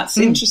that. That's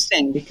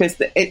interesting, because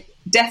it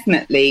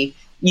definitely,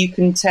 you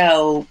can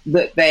tell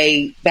that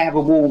they have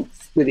a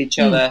warmth with each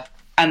other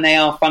and they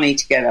are funny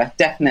together,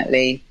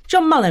 definitely.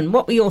 John Mullen,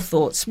 what were your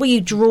thoughts? Were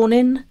you drawn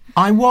in?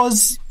 I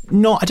was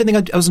not. I don't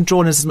think I wasn't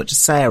drawn in as much as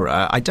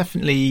Sarah. I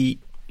definitely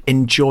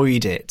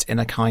enjoyed it in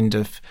a kind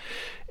of.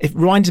 It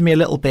reminded me a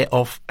little bit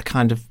of a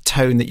kind of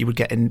tone that you would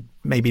get in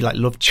maybe like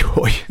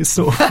Lovejoy,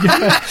 sort of.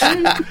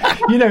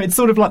 You know, it's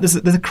sort of like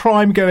there's a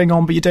crime going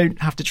on, but you don't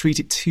have to treat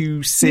it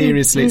too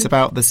seriously. It's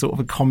about the sort of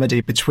a comedy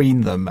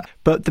between them.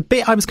 But the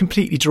bit I was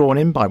completely drawn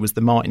in by was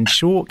the Martin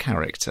Short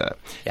character,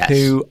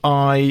 who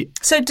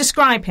So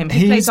describe him.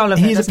 He plays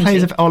Oliver.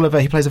 Oliver.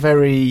 He plays a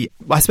very,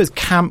 I suppose,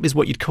 camp is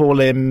what you'd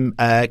call him,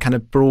 kind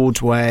of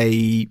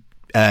Broadway.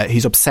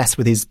 He's obsessed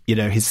with his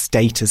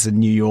status in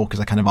New York as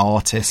a kind of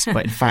artist,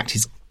 but in fact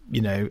he's,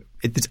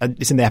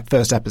 it's in their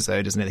first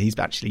episode, isn't it? He's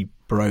actually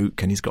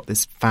broke and he's got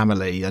this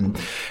family, and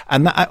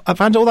that, I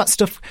found all that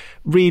stuff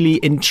really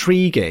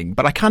intriguing.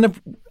 But I kind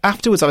of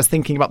afterwards I was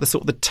thinking about the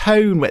sort of the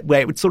tone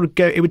where it would sort of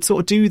go. It would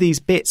sort of do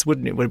these bits,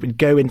 wouldn't it? Where it would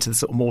go into the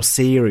sort of more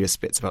serious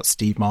bits about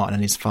Steve Martin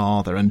and his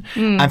father, and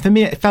for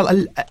me it felt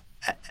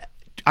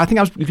I think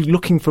I was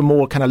looking for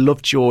more kind of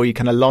Lovejoy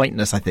kind of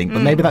lightness, I think,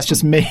 but maybe that's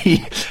just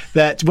me.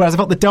 Whereas I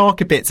felt the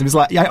darker bits, it was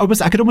like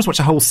I could almost watch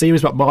a whole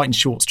series about Martin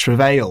Short's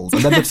travails,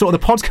 and then the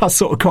podcast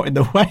sort of got in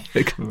the way.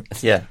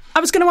 Yeah.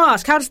 I was going to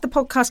ask, how does the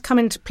podcast come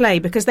into play?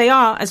 Because they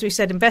are, as we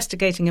said,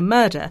 investigating a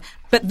murder,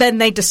 but then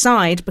they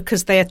decide,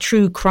 because they are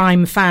true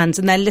crime fans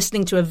and they're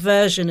listening to a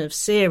version of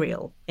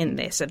Serial in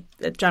this,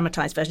 a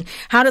dramatised version.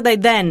 How do they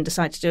then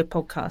decide to do a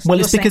podcast? Well,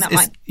 it's because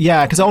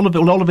because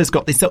Oliver's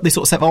got this sort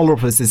of set.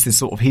 Oliver's this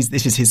sort of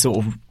this is his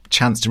sort of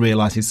chance to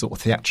realise his sort of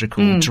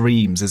theatrical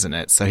dreams, isn't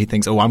it? So he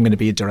thinks, I'm going to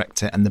be a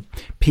director, and the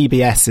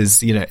PBS is,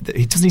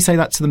 doesn't he say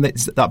that to them,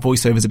 that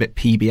voiceover is a bit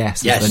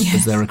PBS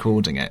as they're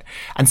recording it,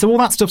 and so all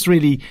that stuff's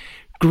really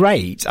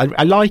great.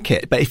 I like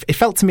it, but it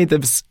felt to me there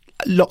was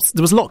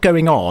a lot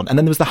going on, and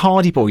then there was the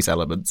Hardy Boys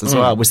elements as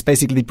well, which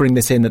basically bring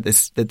this in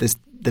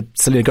that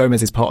Selena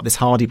Gomez is part of this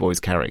Hardy Boys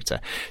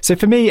character. So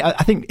for me,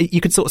 I think you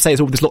could sort of say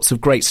there's lots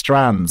of great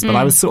strands, but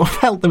I was sort of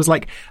felt there was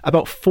like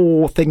about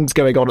 4 things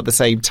going on at the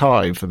same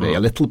time for me,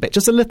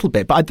 just a little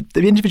bit, but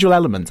the individual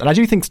elements. And I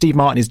do think Steve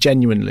Martin is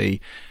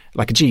genuinely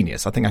like a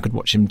genius. I think I could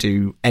watch him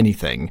do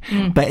anything.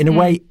 But in a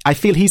way, I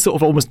feel he's sort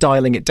of almost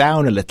dialing it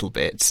down a little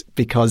bit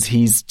because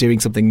he's doing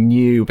something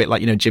new, a bit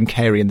like, Jim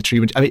Carrey and the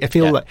Truman. I mean, I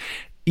feel like,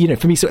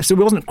 for me, so it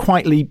wasn't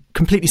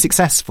completely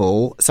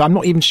successful. So I'm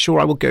not even sure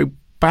I will go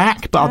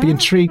back, but I'll be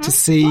intrigued to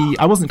see.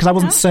 I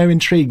wasn't so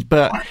intrigued,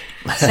 but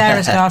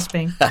Sarah's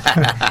gasping.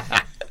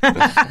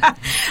 I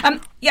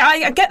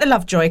get the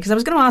Lovejoy, because I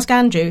was going to ask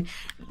Andrew.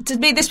 To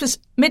me, this was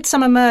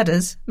Midsummer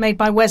Murders, made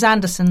by Wes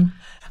Anderson.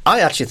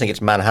 I actually think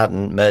it's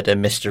Manhattan Murder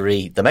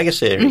Mystery, the mega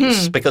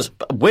series, because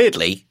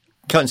weirdly,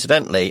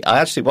 coincidentally, I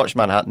actually watched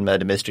Manhattan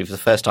Murder Mystery for the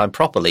first time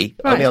properly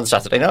only on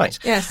Saturday night,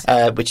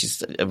 which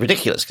is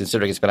ridiculous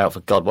considering it's been out for,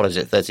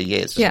 30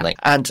 years or something.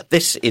 And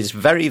this is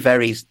very,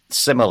 very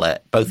similar,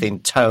 both in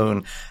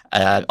tone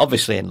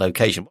obviously in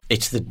location.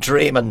 It's the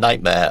dream and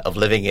nightmare of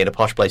living in a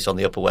posh place on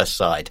the Upper West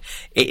Side.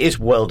 It is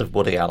world of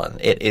Woody Allen.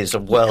 It is a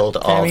world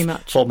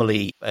of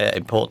formerly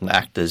important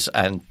actors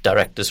and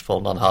directors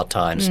fallen on hard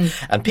times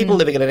and people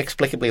living in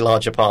inexplicably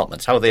large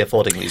apartments. How are they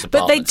affording these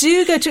apartments? But they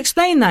do go to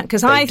explain that,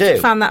 because I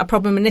found that a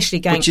problem initially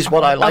going... Which is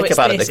what I like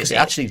about it, because it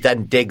actually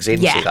then digs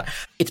into that.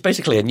 It's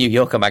basically a New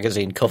Yorker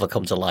magazine cover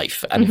come to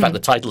life. And in fact, the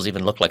titles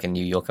even look like a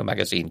New Yorker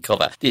magazine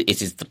cover. It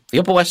is the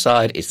Upper West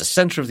Side is the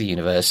centre of the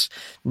universe.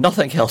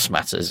 Nothing else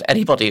matters.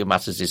 Anybody who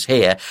matters is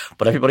here,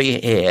 but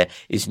everybody here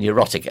is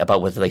neurotic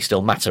about whether they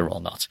still matter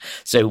or not.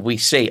 So we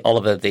see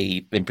Oliver,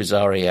 the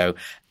impresario,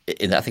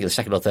 in I think the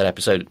second or third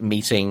episode,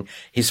 meeting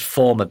his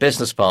former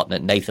business partner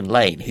Nathan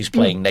Lane, who's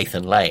playing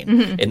Nathan Lane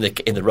in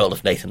the role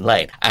of Nathan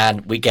Lane,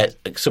 and we get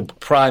some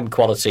prime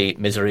quality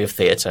misery of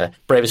theatre,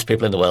 bravest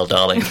people in the world,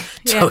 darling,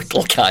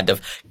 total kind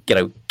of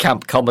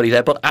camp comedy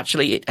there, but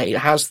actually it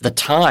has the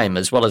time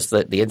as well as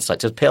the insight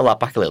to peel that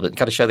back a little bit and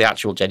kind of show the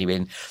actual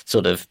genuine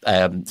sort of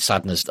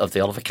sadness of the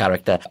Oliver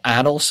character,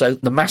 and also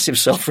the massive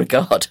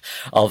self-regard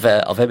of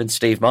him and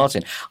Steve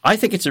Martin. I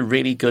think it's a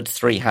really good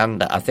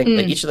three-hander. I think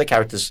that each of the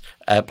characters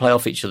play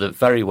off each other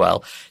very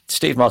well.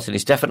 Steve Martin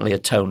is definitely a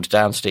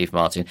toned-down Steve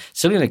Martin.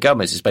 Selena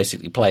Gomez is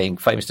basically playing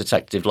famous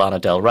detective Lana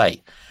Del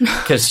Rey,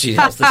 because she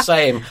has the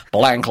same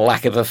blank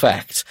lack of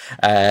effect,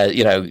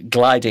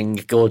 gliding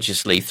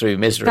gorgeously through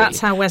misery. That's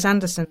how Wes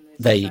Anderson is.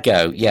 There you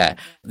go. Yeah,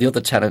 the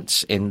other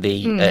tenants in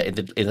the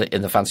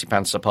in the fancy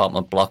pants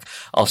apartment block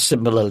are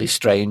similarly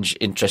strange,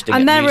 interesting,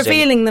 and they're amusing.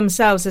 Revealing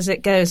themselves as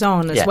it goes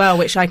on as well,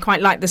 which I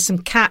quite like. There's some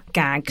cat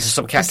gags. There's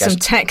some cat gags. Some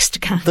text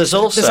gags. There's a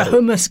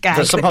hummus gag.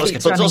 There's some hummus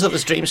gags, but also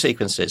there's dream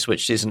sequences,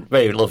 which isn't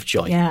very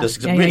Lovejoy. Yeah.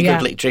 There's some really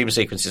good dream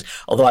sequences.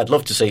 Although I'd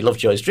love to see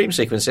Lovejoy's dream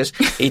sequences,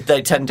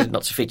 they tended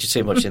not to feature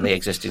too much in the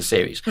existing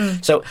series.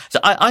 So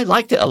I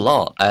liked it a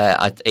lot.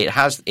 It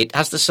has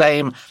the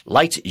same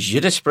light jeu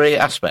d'esprit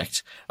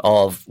aspect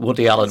of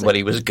Woody Allen when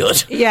he was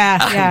good.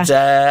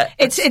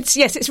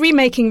 It's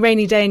remaking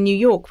Rainy Day in New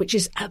York, which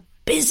is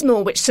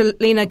abysmal, which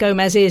Selena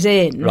Gomez is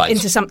in,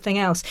 into something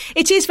else.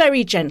 It is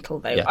very gentle,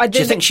 though. Yeah. Do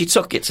you think she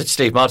took it to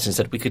Steve Martin and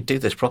said, we could do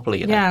this properly?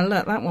 You know? Yeah,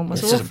 look, that one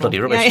was this awful. Is bloody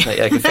rubbish.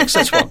 Yeah, you can fix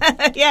this one.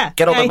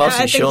 Get all the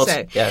Martin shorts.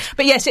 So. Yes.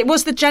 But yes, it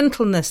was the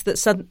gentleness that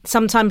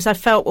sometimes I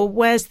felt, well,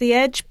 where's the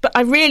edge? But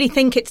I really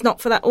think it's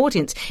not for that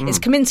audience. It's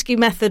Kaminsky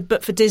method,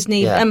 but for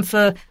Disney and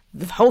for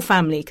the whole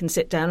family can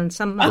sit down and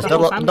some. There's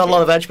not a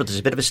lot of edge, but there's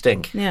a bit of a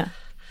stink. Yeah.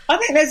 I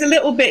think there's a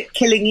little bit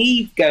Killing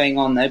Eve going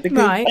on, though, because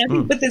I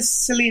think with the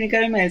Selena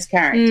Gomez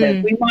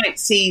character, we might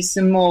see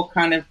some more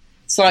kind of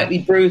slightly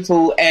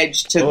brutal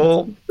edge to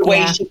the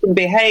way she can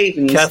behave.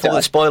 And careful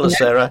with spoilers,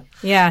 Sarah.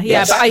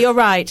 Yeah, but you're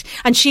right.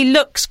 And she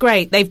looks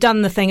great. They've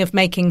done the thing of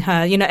making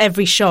her,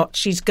 every shot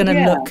she's going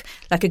to look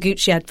like a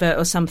Gucci advert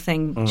or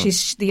something.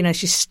 She's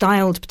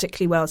styled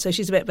particularly well, so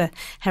she's a bit of a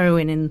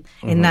heroine in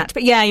that.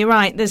 But yeah, you're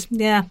right.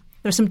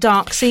 There are some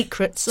dark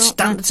secrets.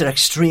 Standards are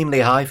extremely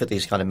high for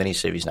these kind of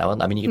miniseries now.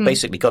 I mean, you've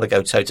basically got to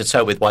go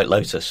toe-to-toe with White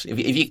Lotus.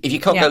 If you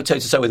can't go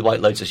toe-to-toe with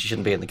White Lotus, you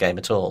shouldn't be in the game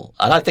at all.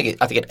 And I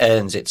think it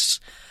earns its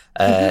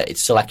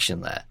selection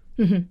there.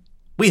 Mm-hmm.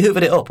 We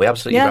hoovered it up. We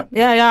absolutely I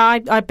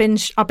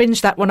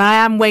binged that one.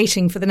 I am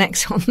waiting for the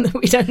next one that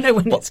we don't know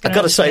when it's going to. I've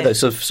got to say though,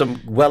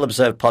 some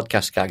well-observed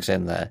podcast gags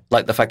in there,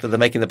 like the fact that they're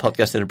making the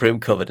podcast in a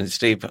broom cupboard, and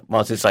Steve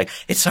Martin's like,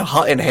 "It's so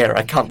hot in here,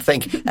 I can't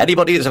think."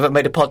 Anybody who's ever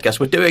made a podcast,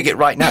 we're doing it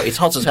right now. It's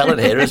hot as hell in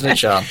here, isn't it,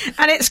 Sean?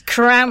 And it's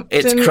cramped.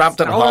 It's cramped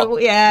and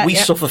hot. Yeah, we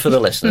suffer for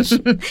the listeners.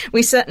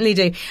 We certainly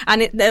do,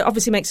 and it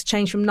obviously makes a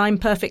change from 9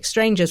 Perfect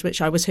Strangers,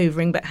 which I was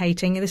hoovering but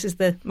hating. This is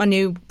my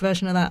new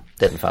version of that.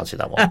 Didn't fancy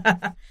that one.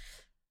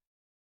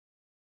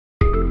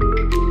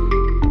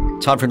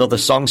 Time for another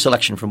song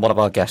selection from one of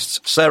our guests.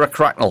 Sarah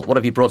Cracknell, what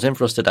have you brought in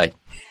for us today?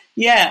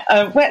 Yeah,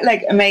 Wet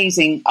Leg,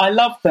 amazing. I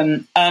love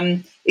them.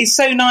 It's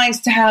so nice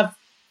to have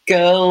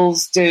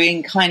girls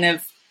doing kind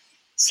of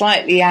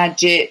slightly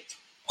agit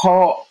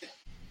pop.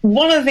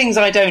 One of the things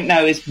I don't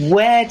know is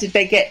where did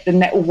they get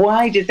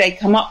why did they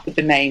come up with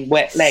the name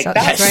Wet Leg?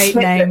 That's a great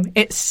name.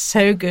 It's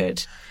so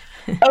good.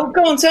 Oh,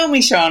 go on, tell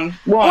me, Sean.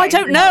 Why? I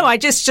don't know.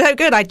 So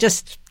good. I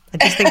just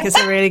think it's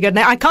a really good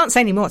name. I can't say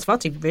any more. It's far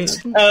too rude.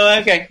 Oh,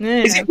 okay. Yeah.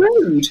 Is it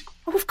rude?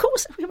 Oh, of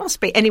course. It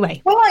must be.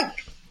 Anyway. Well,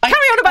 carry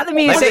on about the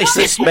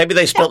music. Maybe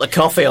they spilt the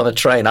coffee on a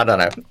train. I don't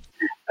know.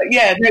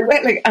 Yeah,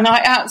 and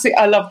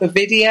I love the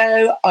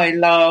video. I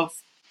love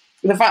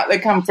the fact they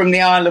come from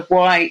the Isle of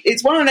Wight.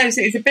 It's one of those,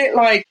 it's a bit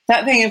like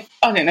that thing of,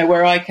 I don't know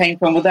where I came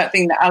from, or that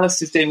thing that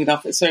Alice is doing with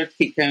us. Sorry to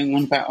keep going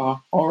on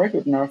about our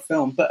record and our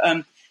film, but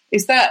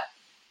is that,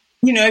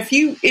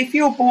 if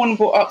you're born and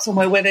brought up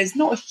somewhere where there's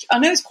not, I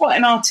know it's quite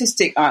an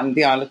artistic island,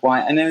 the Isle of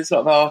Wight. I know there's a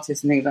lot of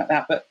artists and things like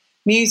that, but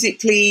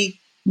musically,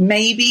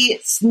 maybe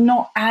it's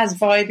not as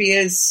vibey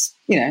as,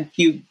 if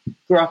you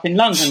grew up in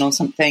London or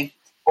something,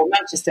 or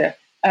Manchester.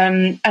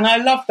 And I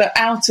love that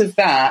out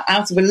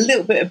of a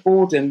little bit of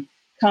boredom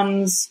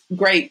comes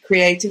great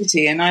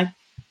creativity. And I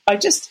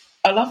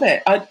love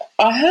it.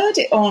 I heard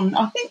it on,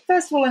 I think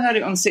first of all I heard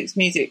it on Six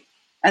Music.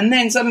 And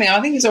then suddenly,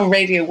 I think it's on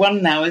Radio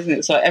 1 now, isn't it?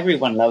 It's like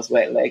everyone loves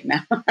Wet Leg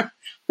now. I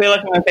feel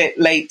like I'm a bit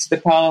late to the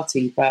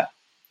party, but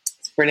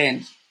it's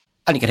brilliant.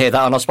 And you can hear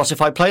that on our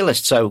Spotify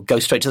playlist, so go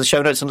straight to the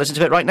show notes and listen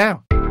to it right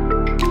now.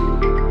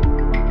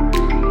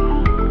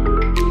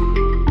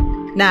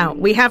 Now,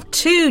 we have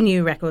 2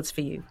 new records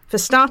for you. For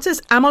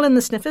starters, Amel and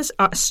the Sniffers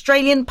are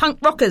Australian punk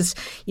rockers.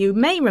 You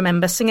may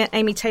remember singer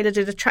Amy Taylor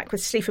did a track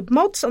with Sleaford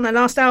Mods on their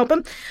last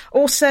album.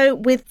 Also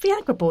with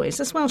Viagra Boys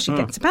as well, she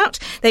gets about.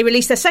 They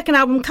released their second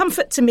album,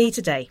 Comfort to Me,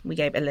 today. We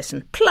gave it a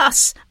listen.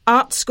 Plus,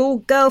 Art School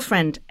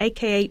Girlfriend,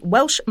 a.k.a.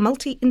 Welsh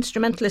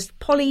multi-instrumentalist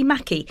Polly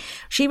Mackey.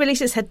 She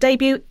releases her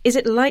debut, Is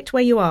It Light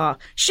Where You Are?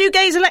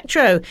 Shoegaze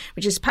Electro,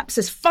 which is perhaps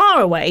as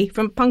far away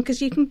from punk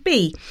as you can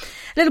be.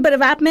 A little bit of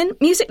admin.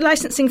 Music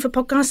licensing for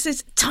podcasts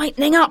is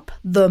tightening up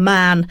the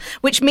man,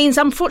 which means,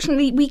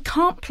 unfortunately, we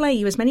can't play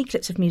you as many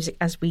clips of music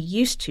as we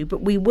used to,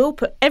 but we will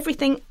put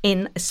everything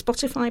in a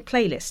Spotify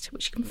playlist,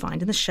 which you can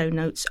find in the show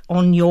notes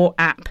on your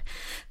app.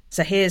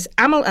 So here's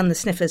Amel and the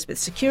Sniffers with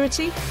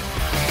Security.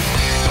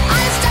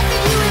 I stuck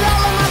with you with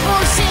all of my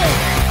bullshit.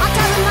 I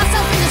covered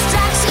myself in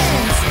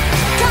distractions,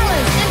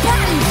 colors and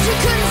patterns. You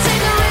couldn't say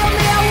the real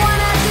me. I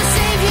wanted to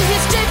save you.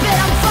 You're stupid.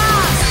 I'm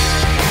fast.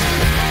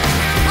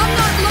 I'm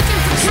not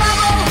looking for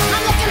trouble.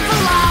 I'm looking for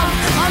love.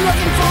 I'm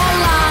looking for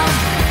love.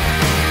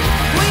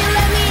 Will you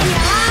let me in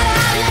your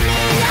heart? Let me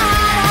in your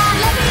heart.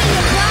 Let me in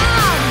your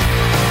club.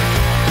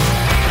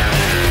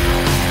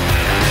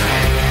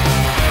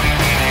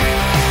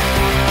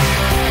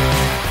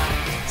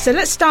 So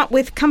let's start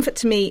with Comfort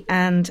to Me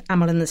and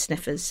Amyl and the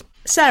Sniffers.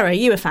 Sarah, are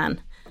you a fan?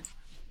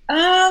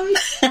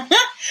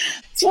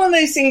 It's one of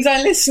those things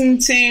I listen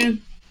to.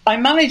 I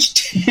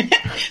managed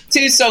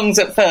 2 songs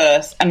at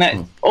first, and that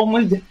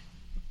almost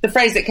the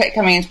phrase that kept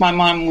coming into my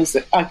mind was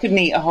that I couldn't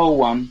eat a whole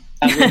one.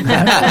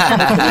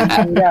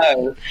 I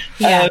know.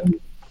 Yeah.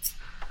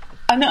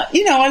 And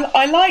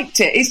I liked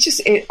it. It's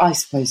just, I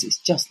suppose it's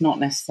just not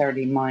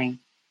necessarily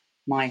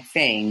my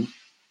thing.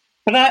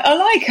 But I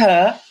like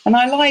her, and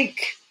I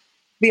like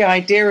the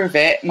idea of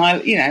it,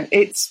 and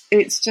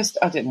it's just,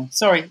 I don't know.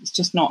 Sorry, it's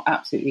just not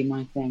absolutely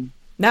my thing.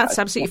 That's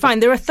absolutely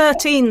fine. There are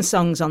 13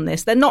 songs on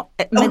this. They're not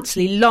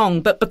immensely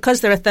long, but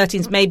because there are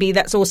 13, maybe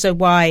that's also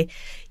why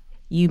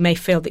you may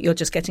feel that you're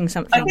just getting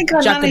something. I think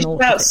I managed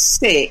about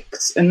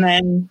 6, and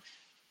then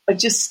I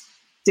just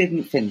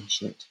didn't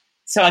finish it.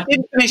 So I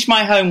didn't finish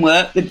my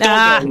homework. The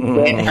dog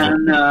ate it,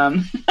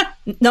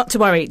 and not to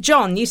worry.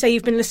 John, you say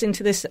you've been listening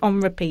to this on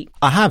repeat.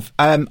 I have.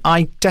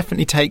 I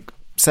definitely take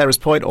Sarah's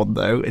point on,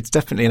 though. It's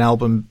definitely an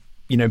album,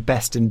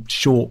 best in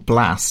short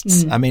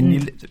blasts. I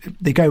mean,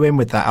 they go in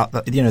with that,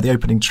 the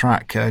opening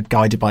track,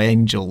 Guided by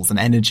Angels and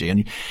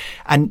Energy,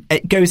 and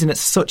it goes in at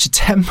such a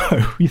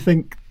tempo. You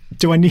think,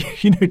 do I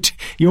need,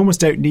 you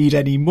almost don't need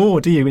any more,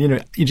 do you?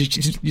 You're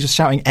just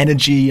shouting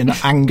energy and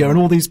anger and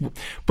all these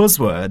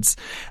buzzwords.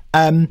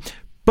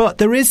 But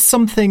there is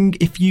something,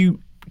 if you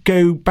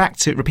go back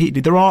to it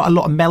repeatedly, there are a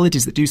lot of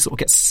melodies that do sort of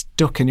get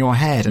stuck in your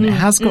head, and it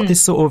has got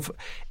this sort of,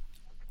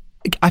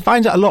 I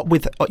find it a lot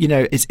with,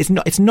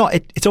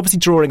 it's obviously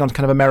drawing on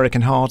kind of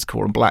American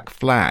hardcore and Black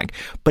Flag,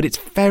 but it's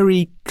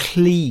very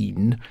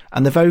clean,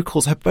 and her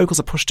vocals are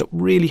pushed up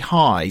really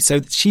high, so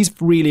she's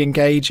really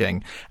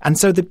engaging, and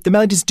so the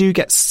melodies do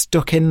get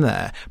stuck in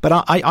there.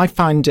 But I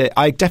find it,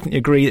 I definitely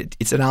agree that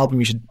it's an album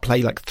you should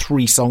play like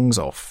 3 songs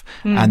off,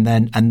 and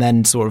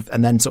then sort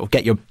of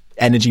get your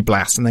energy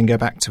blast and then go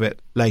back to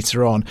it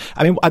later on.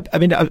 I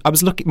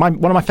was looking,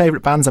 one of my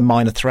favourite bands are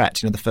Minor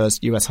Threat, the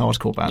first US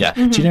hardcore band. Yeah.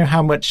 Do you know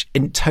how much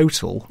in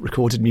total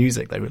recorded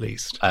music they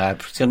released?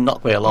 It's going to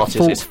knock me a lot,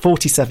 is it?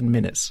 47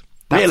 minutes.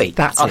 Really?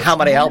 That's on it. How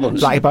many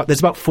albums? There's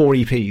about 4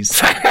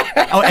 EPs.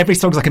 Every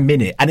song's like a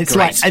minute, and it's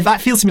Great. like, that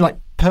feels to me like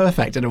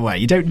perfect in a way.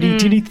 You don't need.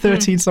 Do you need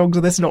 13 songs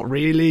of this? Not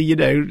really.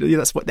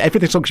 That's what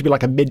every song should be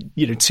like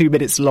 2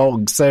 minutes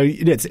long. So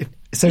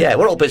yeah,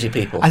 we're all busy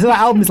people. I think that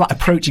album is like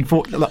approaching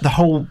for like the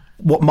whole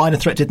what Minor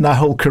Threat did in their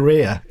whole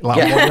career, on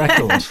one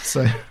record.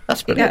 So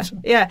that's brilliant.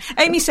 Yeah.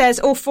 Amy says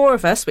all 4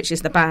 of us, which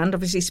is the band,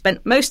 obviously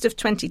spent most of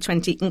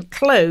 2020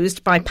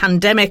 enclosed by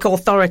pandemic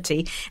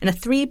authority in a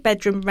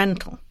 3-bedroom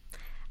rental.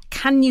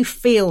 Can you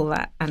feel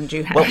that,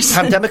 Andrew Harris?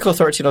 Well, pandemic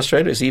authority in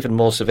Australia is even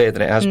more severe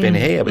than it has been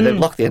here. I mean, they've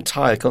locked the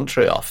entire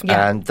country off.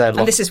 Yeah. And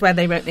this is where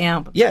they wrote the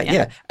album.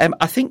 Yeah.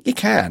 I think you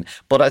can,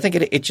 but I think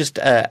it just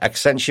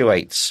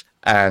accentuates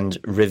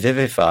and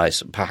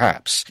revivifies,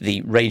 perhaps,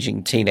 the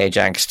raging teenage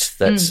angst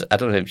that's, I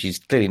don't know if she's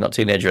clearly not a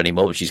teenager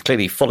anymore, but she's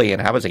clearly fully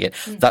inhabiting it,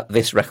 that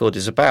this record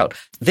is about.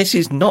 This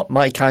is not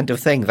my kind of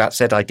thing. That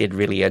said, I did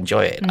really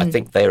enjoy it. I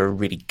think they're a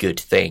really good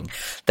thing.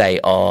 They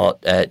are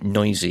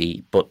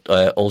noisy, but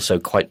also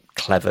quite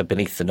clever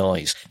beneath the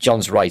noise.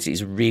 John's right.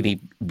 It's really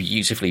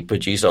beautifully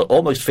produced. It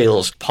almost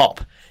feels pop.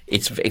 I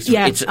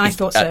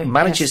thought so.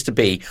 Manages to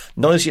be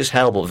noisy as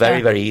hell, but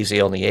very, very easy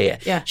on the ear.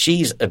 Yeah.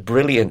 She's a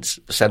brilliant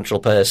central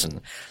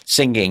person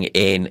singing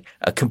in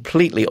a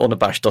completely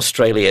unabashed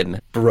Australian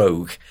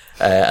brogue,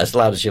 as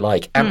loud as you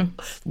like. And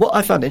what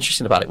I found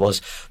interesting about it was,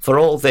 for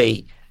all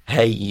the,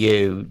 hey,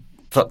 you,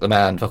 fuck the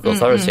man, fuck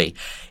authority,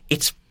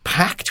 it's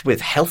packed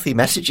with healthy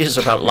messages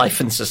about life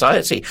and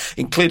society,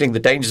 including the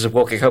dangers of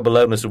walking home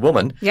alone as a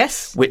woman.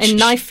 Yes, which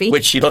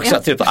she looks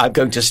at through, I'm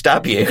going to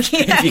stab you if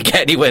you get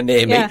anywhere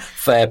near me.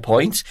 Fair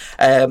point.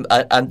 And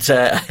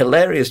a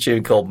hilarious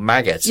tune called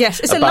Maggot. Yes,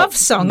 it's a love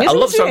song, isn't it? A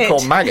love song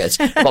called Maggot.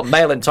 But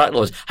male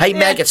entitled was, hey,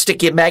 Maggot,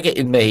 stick your maggot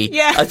in me.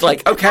 Yeah. I was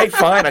like, okay,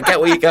 fine, I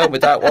get where you're going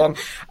with that one.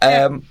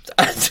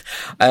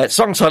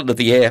 Song title of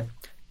the year,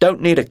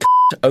 Don't Need a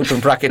open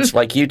brackets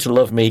like you to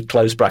love me,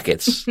 close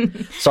brackets.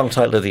 Song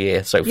title of the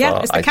year so far. Yeah,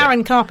 it's the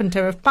Karen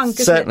Carpenter of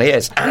punk, isn't Certainly it?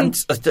 is. And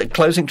the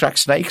closing track,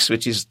 Snakes,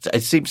 which is,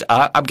 it seems,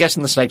 I'm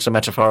guessing the snakes are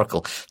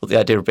metaphorical, but the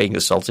idea of being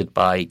assaulted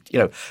by,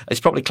 it's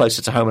probably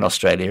closer to home in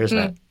Australia, isn't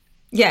it?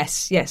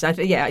 Yes.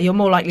 You're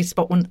more likely to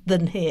spot one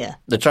than here.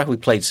 The track we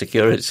played,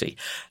 Security,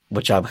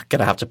 which I'm going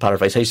to have to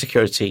paraphrase. Hey,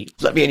 security,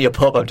 let me in your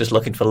pub, I'm just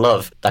looking for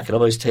love. I can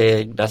almost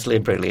hear Natalie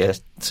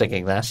Imbruglia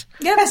singing that.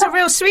 Yeah, there's a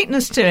real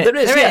sweetness to it. There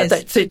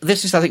is.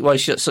 This is, I think, why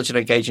she's such an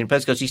engaging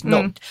person, because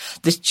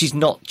she's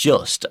not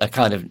just a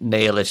kind of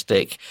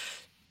nihilistic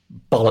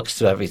bollocks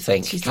to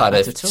everything kind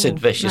of Sid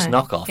Vicious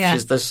knockoff. Yeah.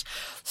 There's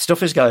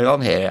stuff is going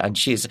on here, and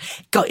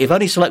God, if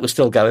only Select was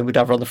still going, we'd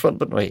have her on the front,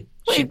 wouldn't we?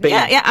 She'd be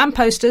and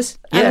posters.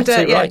 Yeah, and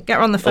right. get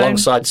her on the phone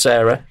alongside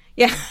Sarah.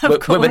 Yeah, of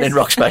course. Women in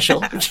Rock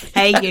special.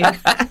 Hey, you.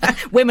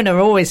 Women are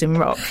always in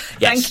rock.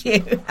 Yes.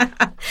 Thank you.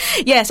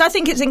 Yes, I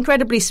think it's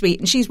incredibly sweet,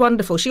 and she's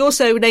wonderful. She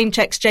also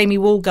name-checks Jamie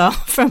Woolgar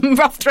from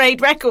Rough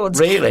Trade Records.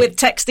 Really? With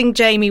texting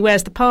Jamie,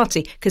 where's the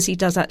party? Because he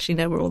does actually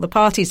know where all the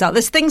parties are.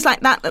 There's things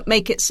like that that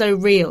make it so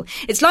real.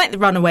 It's like the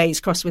Runaways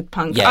crossed with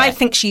punk. Yeah. I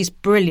think she's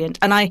brilliant.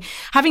 And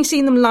having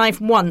seen them live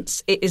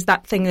once, it is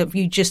that thing of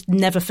you just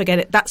never forget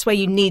it. That's where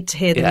you need to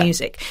hear the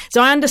music.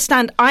 So I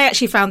understand. I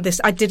actually found this,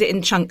 I did it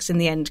in chunks in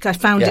the end because I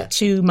found it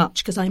too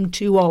much because I'm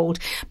too old.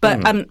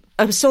 But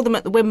I saw them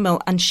at the Windmill,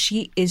 and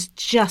she is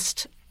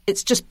just...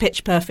 It's just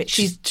pitch perfect.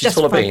 She's just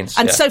full of fun. beans.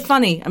 And so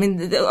funny. I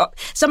mean,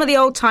 some of the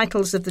old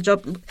titles of the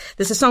job,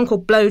 there's a song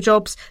called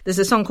Blowjobs, there's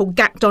a song called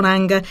Gacked on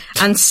Anger,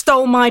 and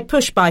Stole My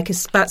Push Bike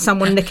is about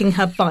someone nicking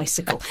her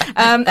bicycle.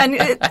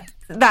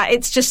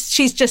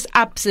 She's just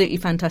absolutely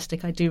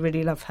fantastic. I do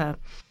really love her.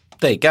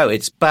 There you go.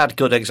 It's bad,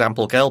 good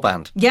example girl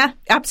band. Yeah,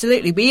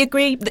 absolutely. We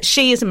agree that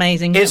she is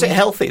amazing. Is it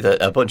healthy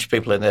that a bunch of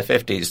people in their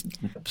 50s,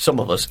 some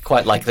of us,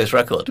 quite like this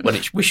record, when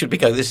we should be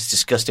going, this is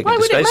disgusting and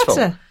disgraceful?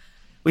 Why would it matter?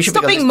 We should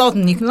Stop being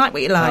modern. You can like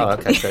what you like. Oh,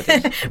 okay. Sure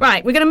it is.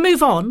 Right, we're going to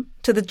move on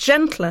to the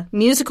gentler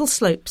musical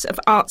slopes of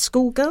Art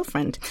School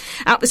Girlfriend.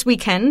 Out this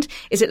weekend,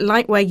 Is It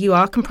Like Where You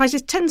Are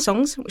comprises 10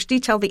 songs which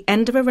detail the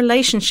end of a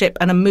relationship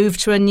and a move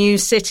to a new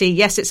city.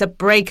 Yes, it's a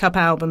breakup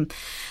album.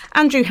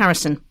 Andrew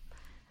Harrison,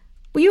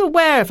 were you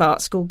aware of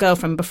Art School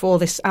Girlfriend before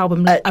this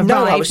album arrived?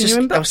 No, I was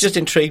just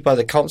intrigued by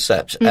the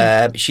concept.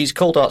 She's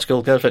called Art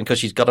School Girlfriend because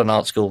she's got an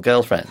art school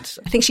girlfriend.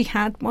 I think she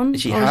had one.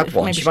 She had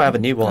one. She might have a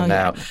new one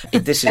now.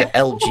 This is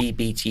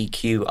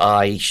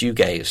LGBTQI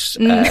shoegaze.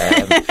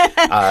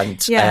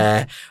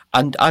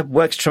 And it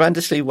works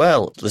tremendously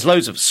well. There's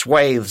loads of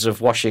swathes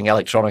of washing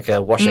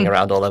electronica washing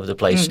around all over the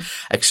place.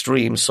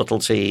 Extreme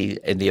subtlety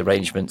in the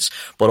arrangements,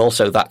 but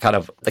also the kind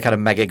of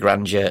mega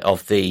grandeur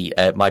of the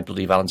My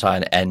Bloody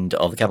Valentine end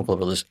of the Chemical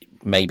Brothers,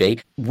 maybe,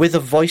 with a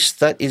voice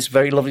that is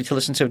very lovely to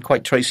listen to and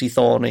quite Tracy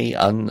Thorny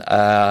and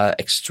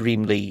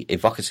extremely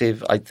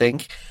evocative, I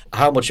think.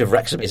 How much of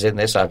Wrexham is in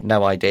this, I have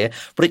no idea.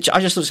 But I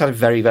just thought it sounded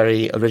very,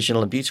 very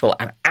original and beautiful,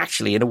 and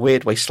actually, in a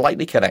weird way,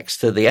 slightly connects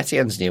to the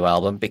Etienne's new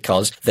album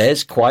because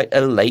there's quite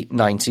a late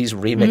 90s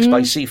remix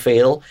by C.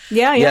 Feel.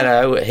 Yeah. You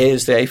know,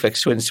 here's the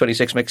Aphex Twins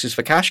 26 mixes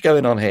for cash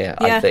going on here,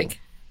 I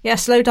think. Yeah,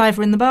 Slow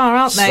Diver in the Bar,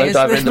 aren't they? Slow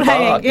Diver in the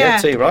Bar, yeah,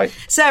 too, right?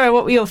 Sarah,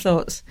 what were your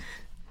thoughts?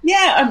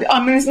 Yeah, I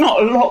mean, there's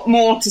not a lot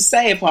more to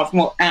say apart from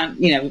what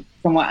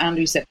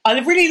Andrew said. I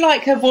really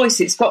like her voice.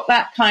 It's got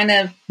that kind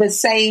of the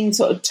same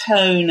sort of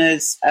tone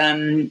as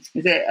is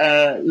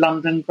it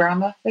London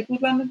Grammar? They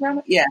called London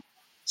Grammar? Yeah,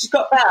 she's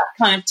got that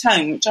kind of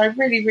tone, which I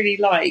really, really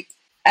like.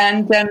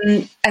 And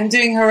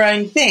doing her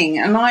own thing.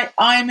 And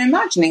I'm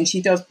imagining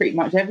she does pretty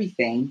much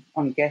everything,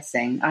 I'm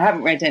guessing. I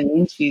haven't read any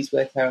interviews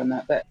with her on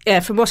that, but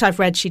yeah, from what I've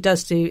read, she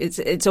does do.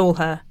 It's all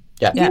her.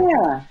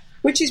 Yeah.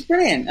 Which is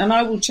brilliant, and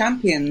I will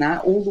champion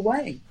that all the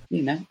way.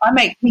 You know, I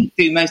make Pete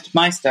do most of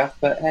my stuff,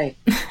 but hey.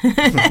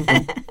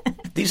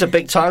 These are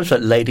big times for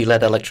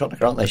lady-led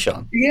electronica, aren't they,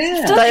 Sean?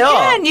 Yeah. They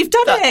are. You've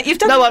done it. You've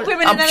done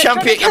women in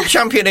electronica. I'm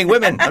championing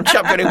women. I'm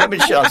championing women,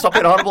 Sean. Stop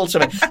being horrible to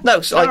me.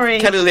 No,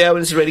 like Kelly Lee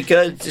Owens is really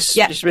good.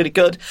 Just really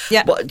good.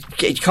 Yeah. But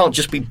it can't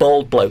just be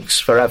bald blokes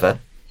forever.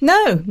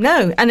 No,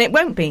 and it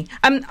won't be.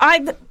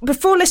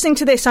 Before listening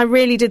to this, I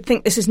really did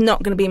think this is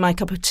not going to be my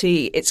cup of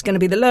tea. It's going to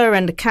be the lower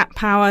end of Cat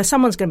Power.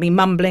 Someone's going to be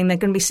mumbling. They're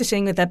going to be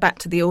sitting with their back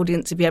to the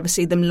audience if you ever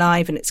see them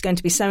live, and it's going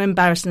to be so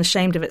embarrassed and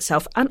ashamed of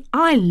itself. And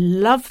I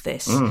love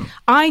this.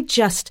 I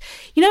just,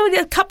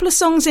 a couple of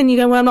songs in, you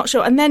go, well, I'm not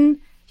sure. And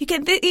then you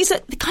get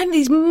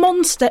these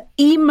monster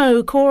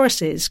emo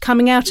choruses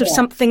coming out of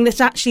something that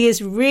actually is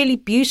really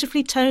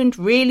beautifully toned,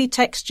 really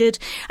textured,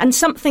 and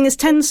something as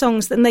 10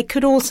 songs, then they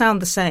could all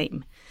sound the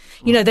same.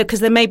 Because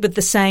they're made with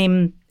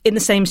in the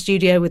same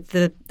studio with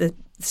the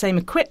same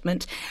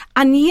equipment,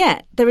 and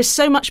yet there is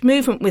so much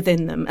movement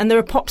within them, and there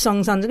are pop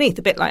songs underneath,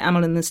 a bit like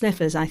Amyl and the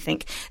Sniffers, I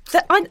think.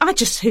 That I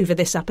just hoover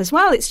this up as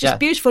well. It's just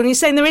beautiful. And you're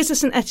saying there is a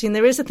St. Etienne,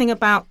 there is a thing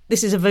about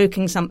this is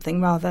evoking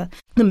something rather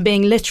than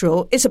being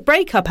literal. It's a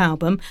breakup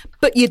album,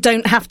 but you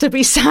don't have to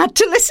be sad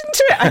to listen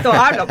to it. I thought,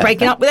 I'm not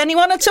breaking up with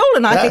anyone at all,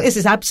 and I think this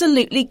is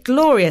absolutely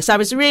glorious. I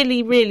was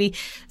really, really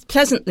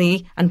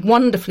pleasantly and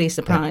wonderfully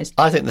surprised.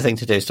 I think the thing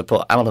to do is to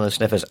put Amyl and the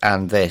Sniffers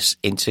and this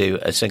into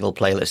a single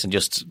playlist and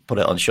just put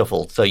it on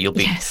shuffle. So you'll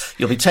be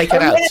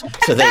taken out.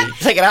 So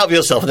taken out of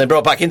yourself and then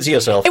brought back into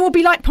yourself. It will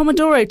be like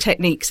Pomodoro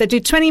technique. So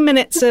do 20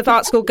 minutes of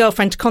Art School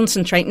Girlfriend to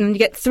concentrate, and then you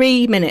get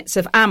 3 minutes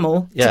of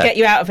Amyl to get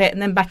you out of it,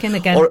 and then back in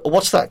again. Or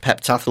what's that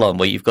peptathlon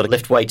where you've got to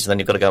lift weights and then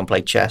you've got to go and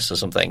play chess or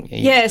something?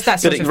 It's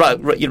that sort of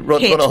thing. You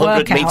run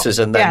 100 metres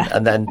and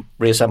then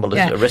reassemble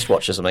a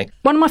wristwatch or something.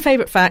 One of my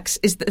favourite facts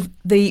is that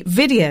the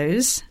videos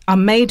are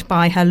made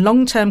by her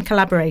long-term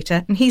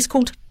collaborator, and he's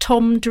called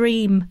Tom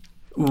Dream.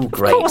 Ooh,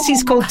 great. Of course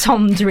he's called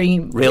Tom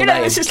Dream. Real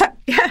name. It's just like,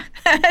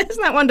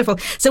 isn't that wonderful?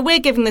 So we're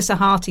giving this a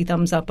hearty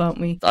thumbs up, aren't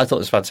we? I thought it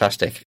was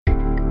fantastic.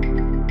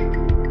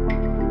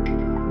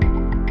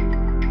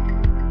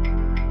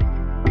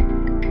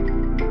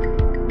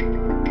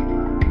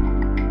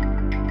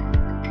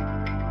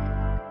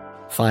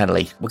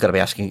 Finally, we're going to be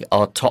asking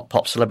our top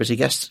pop celebrity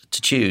guests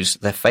to choose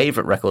their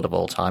favourite record of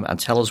all time and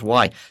tell us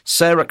why.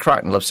 Sarah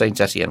Cracknell of St.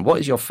 Etienne, what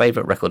is your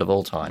favourite record of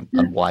all time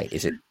and why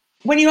is it?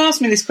 When you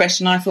asked me this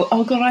question, I thought,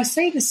 oh, God, I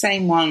say the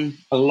same one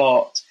a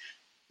lot.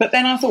 But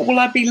then I thought, well,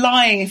 I'd be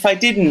lying if I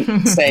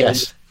didn't say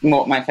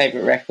what my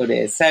favourite record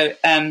is. So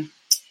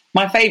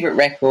my favourite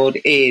record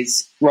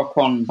is Rock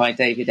On by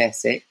David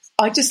Essex.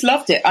 I just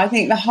loved it. I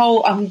think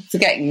I'm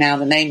forgetting now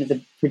the name of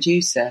the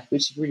producer,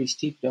 which is really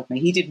stupid of me.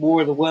 He did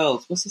War of the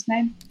Worlds. What's his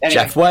name? Anyway,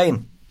 Jeff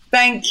Wayne.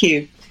 Thank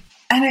you.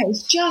 And it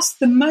was just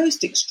the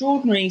most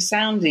extraordinary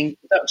sounding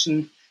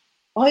production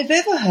I've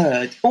ever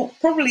heard, or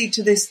probably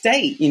to this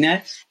date, you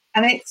know.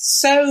 And it's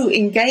so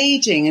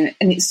engaging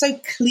and it's so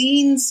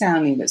clean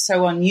sounding, but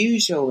so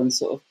unusual and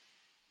sort of,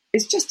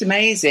 it's just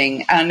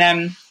amazing.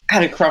 And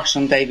had a crush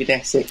on David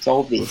Essex,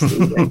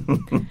 obviously.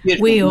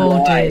 We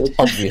all did.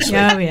 Obviously.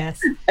 Oh,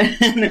 yes.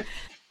 And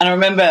I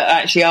remember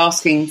actually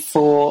asking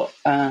for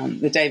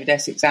the David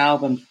Essex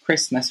album for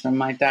Christmas from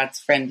my dad's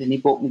friend, and he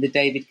bought me the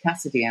David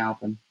Cassidy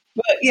album.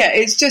 But yeah,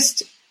 it's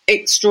just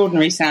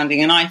extraordinary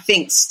sounding, and I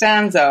think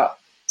stands up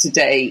to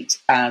date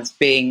as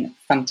being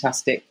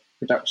fantastic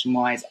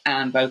production-wise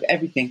and both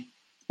everything.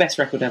 Best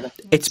record ever.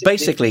 It's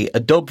basically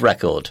a dub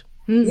record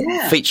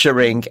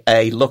featuring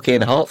a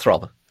look-in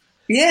heartthrob.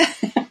 Yeah.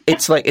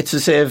 It's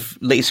as if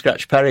Lee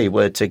Scratch Perry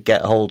were to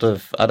get hold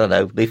of, I don't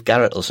know, Leif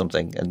Garrett or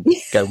something and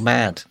go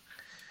mad.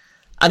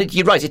 And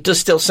you're right, it does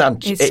still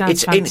sound... It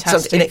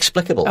sounds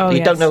inexplicable. Oh,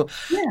 you don't know...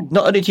 Yeah.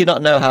 Not only do you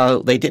not know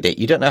how they did it,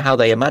 you don't know how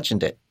they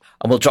imagined it.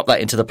 And we'll drop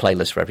that into the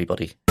playlist for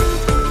everybody.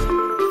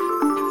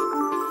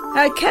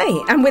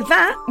 Okay, and with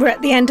that, we're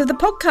at the end of the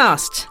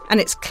podcast.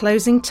 And it's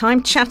closing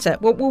time chatter.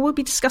 What we'll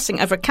be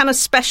discussing over a can of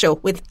special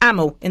with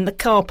Amel in the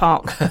car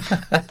park.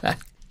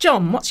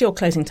 John, what's your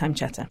closing time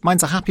chatter?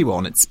 Mine's a happy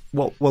one. It's,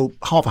 well,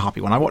 half a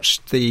happy one. I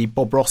watched the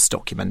Bob Ross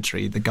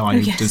documentary, the guy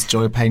who does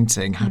Joy of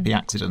Painting, Happy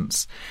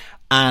Accidents.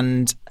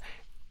 And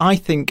I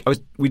think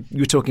we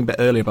were talking a bit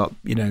earlier about,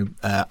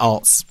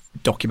 arts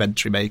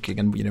documentary making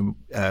and,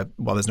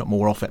 well, there's not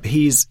more of it.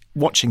 But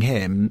watching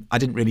him, I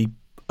didn't really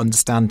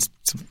understand,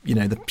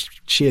 the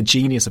sheer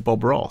genius of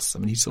Bob Ross. I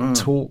mean, he sort of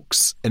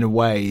talks in a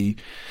way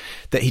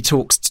that he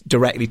talks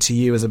directly to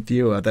you as a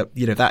viewer. That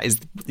that is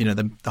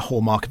the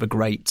hallmark of a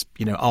great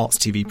arts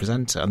TV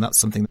presenter, and that's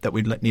something that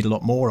we need a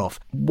lot more of.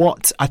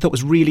 What I thought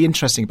was really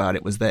interesting about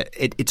it was that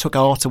it took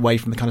art away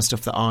from the kind of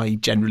stuff that I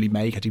generally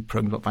make. I do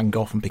programs about Van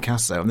Gogh and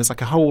Picasso, and there's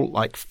like a whole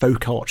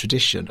folk art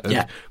tradition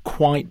of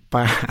quite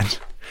bad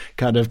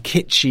kind of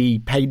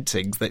kitschy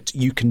paintings that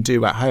you can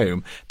do at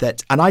home.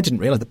 And I didn't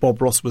realise that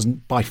Bob Ross was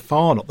by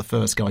far not the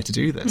first guy to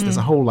do this. There's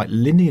a whole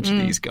lineage of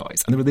these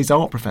guys, and there were these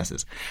art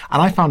professors,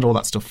 and I found all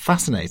that stuff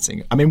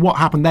fascinating. I mean, what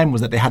happened then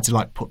was that they had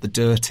to put the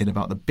dirt in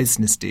about the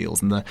business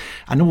deals and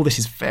all this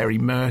is very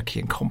murky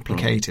and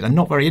complicated and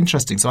not very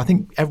interesting. So I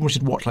think everyone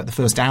should watch the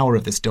first hour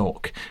of this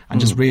doc and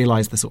just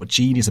realise the sort of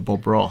genius of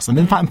Bob Ross. And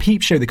in fact, in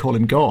Peep Show they call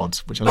him God,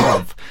 which I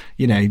love.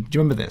 Do you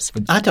remember this?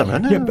 I don't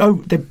know.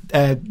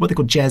 What they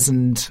call Jez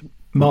and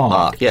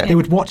Mark, they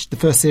would watch the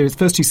first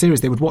two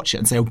series, they would watch it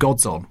and say, oh,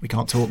 God's on, we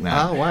can't talk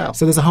now. Oh, wow.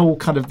 So there's a whole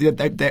kind of,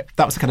 that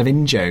was a kind of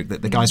in-joke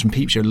that the guys from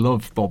Peep Show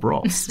love Bob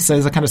Ross. So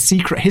there's a kind of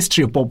secret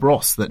history of Bob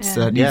Ross that's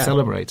needs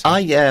celebrating.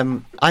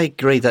 I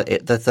agree that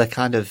the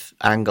kind of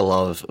angle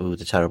of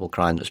the terrible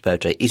crime that's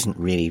perpetrated isn't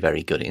really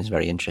very good. It's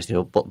very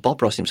interesting. But Bob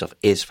Ross himself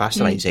is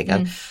fascinating.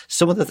 And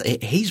some of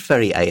he's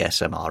very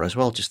ASMR as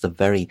well, just the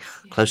very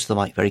close to the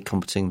mic, very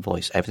comforting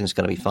voice. Everything's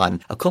going to be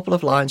fine. A couple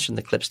of lines from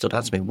the clip stood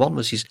out to me. One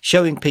was he's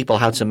showing people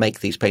how to make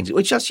these paintings,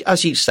 which,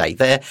 as you say,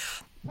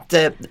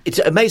 it's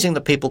amazing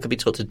that people can be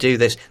taught to do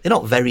this. They're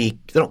not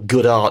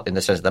good art in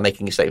the sense that they're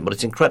making a statement, but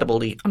it's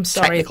incredibly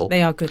technical.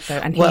 They are good though,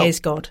 and he is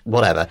God.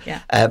 Whatever.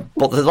 Yeah.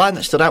 But the line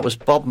that stood out was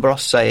Bob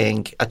Ross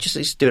saying,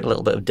 he's doing a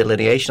little bit of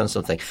delineation on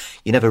something.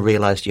 You never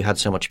realised you had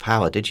so much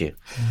power, did you?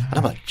 And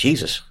I'm like,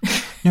 Jesus.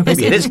 No,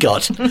 maybe it is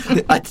God.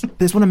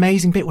 There's one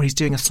amazing bit where he's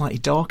doing a slightly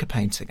darker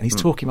painting and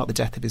he's talking about the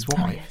death of his wife.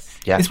 Oh, yes.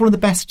 Yeah. It's one of the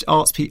best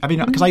arts people. I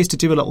mean, because I used to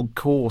do a little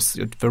course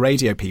for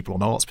radio people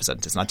on arts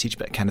presenters, and I teach a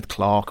bit of Kenneth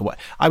Clark or what.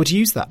 I would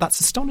use that. That's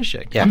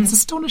astonishing. Yeah. It's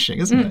astonishing,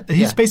 isn't it?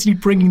 He's basically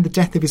bringing the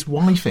death of his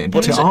wife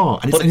into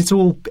art, and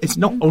it's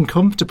not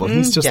uncomfortable.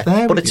 He's just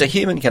there. But it's a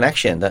human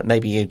connection that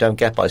maybe you don't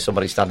get by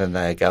somebody standing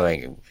there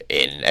going,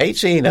 in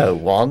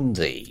 1801,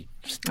 the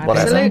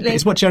whatever. Absolutely.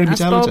 It's what Jeremy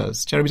Deller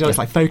does. Jeremy Deller is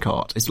like folk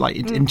art. It's like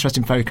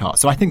interesting folk art.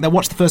 So I think they'll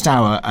watch the first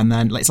hour and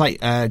then it's like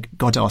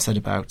Godard said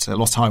about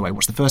Lost Highway.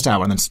 Watch the first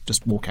hour and then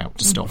just walk out,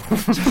 just stop.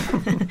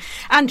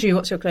 Andrew,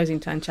 what's your closing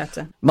time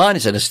chatter? Mine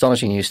is an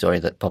astonishing news story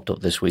that popped up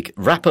this week.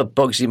 Rapper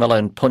Bugsy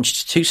Malone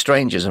punched two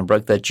strangers and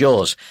broke their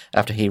jaws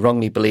after he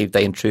wrongly believed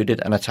they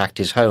intruded and attacked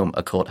his home,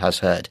 a court has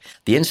heard.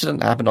 The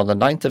incident happened on the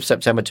 9th of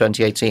September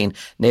 2018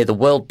 near the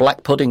World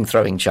Black Pudding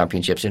Throwing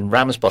Championships in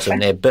Ramsbottom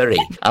near Bury.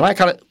 And I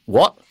kind of,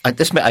 what?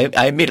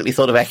 I immediately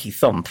thought of Ecky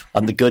Thump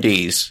and the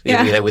Goodies,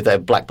 with their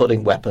black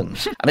pudding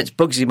weapons. And it's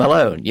Bugsy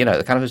Malone,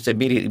 the kind of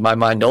immediately my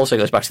mind also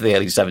goes back to the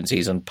early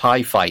 70s and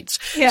pie fights.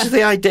 Yeah. So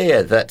the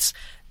idea that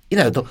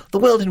the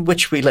world in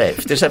which we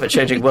live, this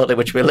ever-changing world in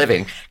which we're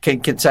living, can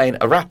contain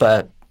a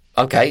rapper.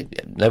 Okay,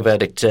 no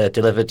verdict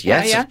delivered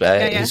yet.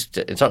 He's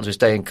entitled to his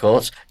day in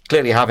court.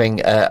 Clearly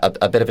having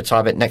a bit of a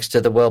time next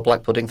to the World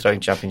Black Pudding Throwing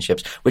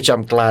Championships, which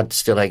I'm glad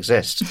still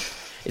exists.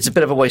 It's a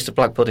bit of a waste of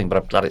black pudding, but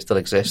I'm glad it still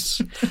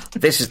exists.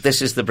 This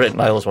is the Britain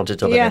I always wanted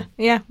to live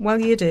in. Yeah, well,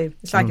 you do.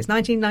 It's like it's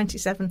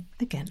 1997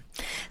 again.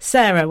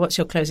 Sarah, what's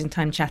your closing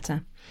time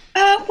chatter?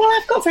 Well,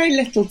 I've got very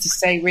little to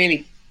say,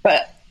 really.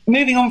 But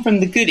moving on from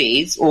the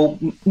goodies, or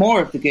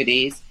more of the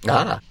goodies,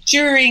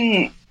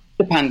 during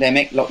the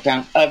pandemic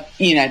lockdown,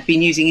 I've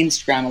been using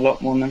Instagram a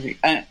lot more than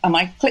and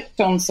I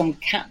clicked on some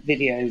cat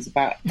videos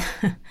about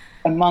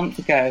a month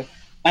ago,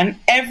 and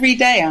every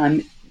day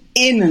I'm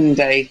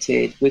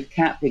inundated with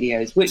cat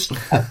videos, which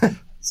at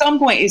some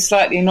point is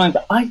slightly annoying,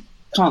 but I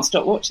can't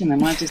stop watching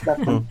them. I just love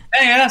them.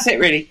 Anyway, that's it,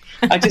 really.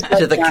 I just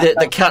love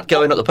the cat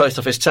going up the post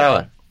office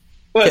tower.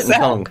 What's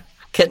that?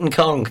 Kitten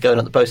Kong going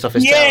up the post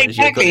office tower. Yeah,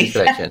 exactly. Is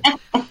your good inspiration.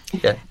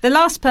 Yeah. The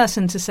last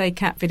person to say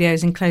cat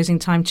videos in closing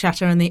time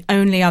chatter, and the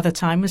only other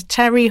time, was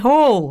Terry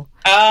Hall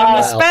from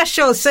the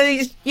special. So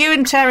you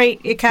and Terry,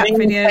 your cat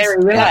videos. Terry,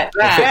 we like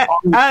that.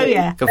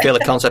 Yeah. Can feel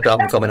the concept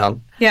album coming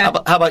on. Yeah.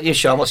 How about you,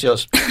 Sean? What's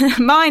yours?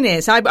 Mine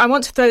is, I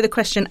want to throw the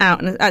question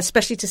out, and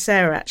especially to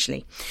Sarah,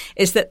 actually,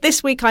 is that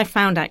this week I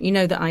found out,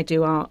 that I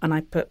do art and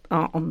I put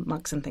art on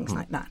mugs and things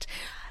like that.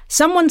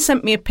 Someone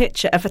sent me a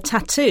picture of a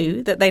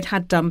tattoo that they'd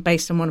had done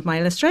based on one of my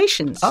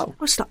illustrations. I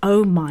was like,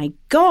 oh my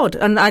God.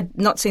 And I'd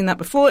not seen that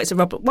before. It's a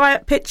Robert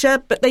Wyatt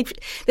picture, but they've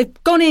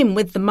gone in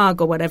with the mug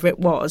or whatever it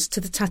was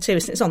to the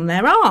tattooist. It's on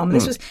their arm.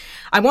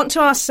 I want to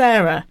ask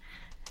Sarah,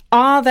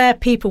 are there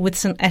people with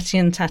St.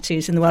 Etienne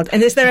tattoos in the world?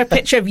 And is there a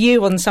picture of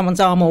you on someone's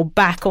arm or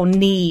back or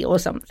knee or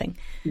something?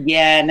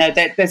 Yeah, no,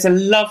 there's a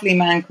lovely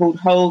man called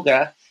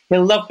Holger.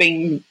 He'll love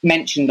being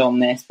mentioned on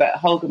this, but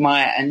Holger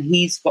Meyer, and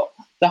he's got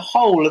the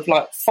whole of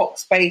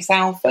Fox Base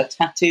Alpha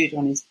tattooed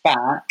on his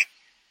back,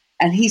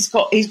 and he's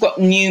got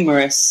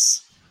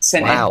numerous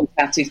St. Etienne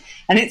tattoos,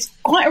 and it's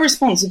quite a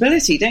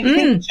responsibility, don't you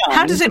think, John?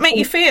 How does it make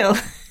you feel?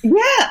 Yeah,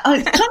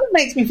 it kind of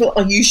makes me feel,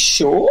 are you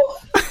sure?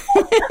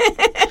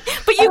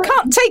 But you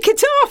can't take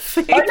it off,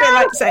 you feel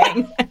like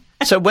saying.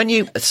 So when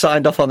you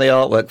signed off on the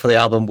artwork for the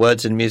album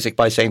Words and Music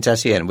by St.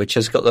 Etienne, which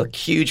has got a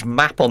huge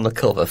map on the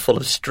cover full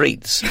of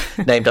streets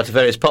named after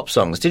various pop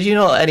songs, did you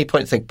not at any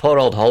point think, poor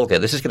old Holger,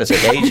 this is going to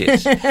take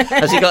ages?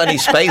 Has he got any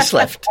space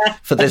left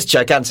for this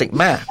gigantic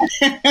map?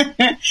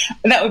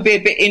 That would be a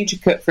bit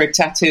intricate for a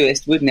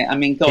tattooist, wouldn't it? I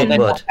mean, God, they'd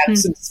have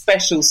some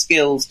special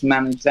skills to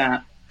manage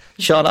that.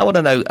 Sean, I want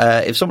to know,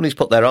 if somebody's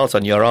put their art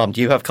on your arm,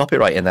 do you have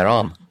copyright in their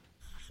arm?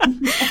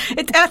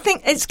 I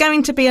think it's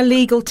going to be a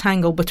legal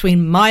tangle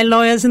between my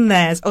lawyers and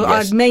theirs, or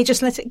I may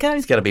just let it go.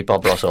 It's going to be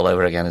Bob Ross all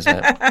over again,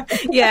 isn't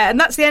it? Yeah, and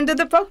that's the end of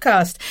the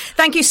podcast.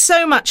 Thank you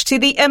so much to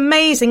the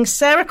amazing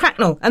Sarah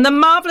Cracknell and the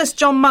marvellous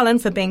John Mullen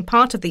for being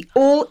part of the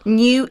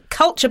all-new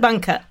Culture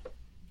Bunker.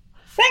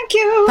 Thank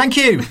you. Thank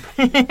you.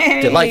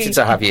 Delighted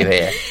to have you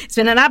here. It's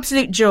been an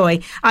absolute joy.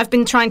 I've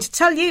been trying to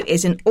tell you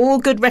is in all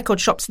good record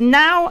shops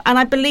now, and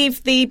I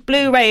believe the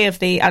Blu-ray of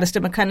the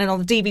Alistair McLennan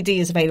or the DVD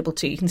is available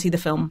too. You can see the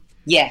film.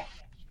 Yeah.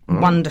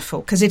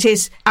 Wonderful, because it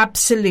is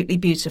absolutely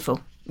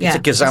beautiful. It's a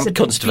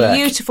Gesamtkunstwerk.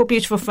 Beautiful,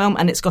 beautiful film,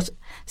 and it's got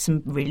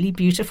some really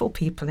beautiful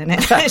people in it.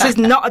 This is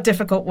not a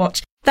difficult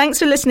watch. Thanks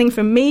for listening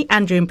from me,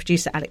 Andrew, and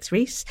producer Alex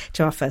Rees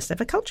to our first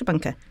ever Culture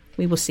Bunker.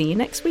 We will see you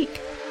next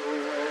week.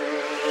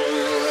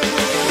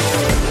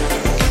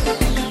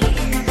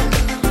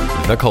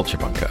 The Culture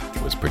Bunker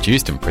was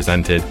produced and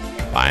presented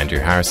by Andrew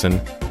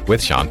Harrison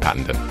with Sean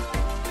Pattenden.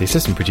 The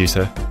assistant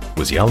producer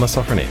was Yelena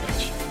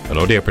Sofronevich. An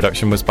audio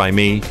production was by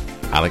me,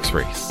 Alex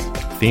Rees.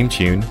 Theme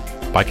tune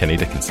by Kenny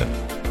Dickinson.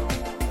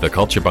 The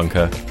Culture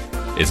Bunker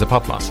is a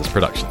Podmasters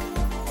production.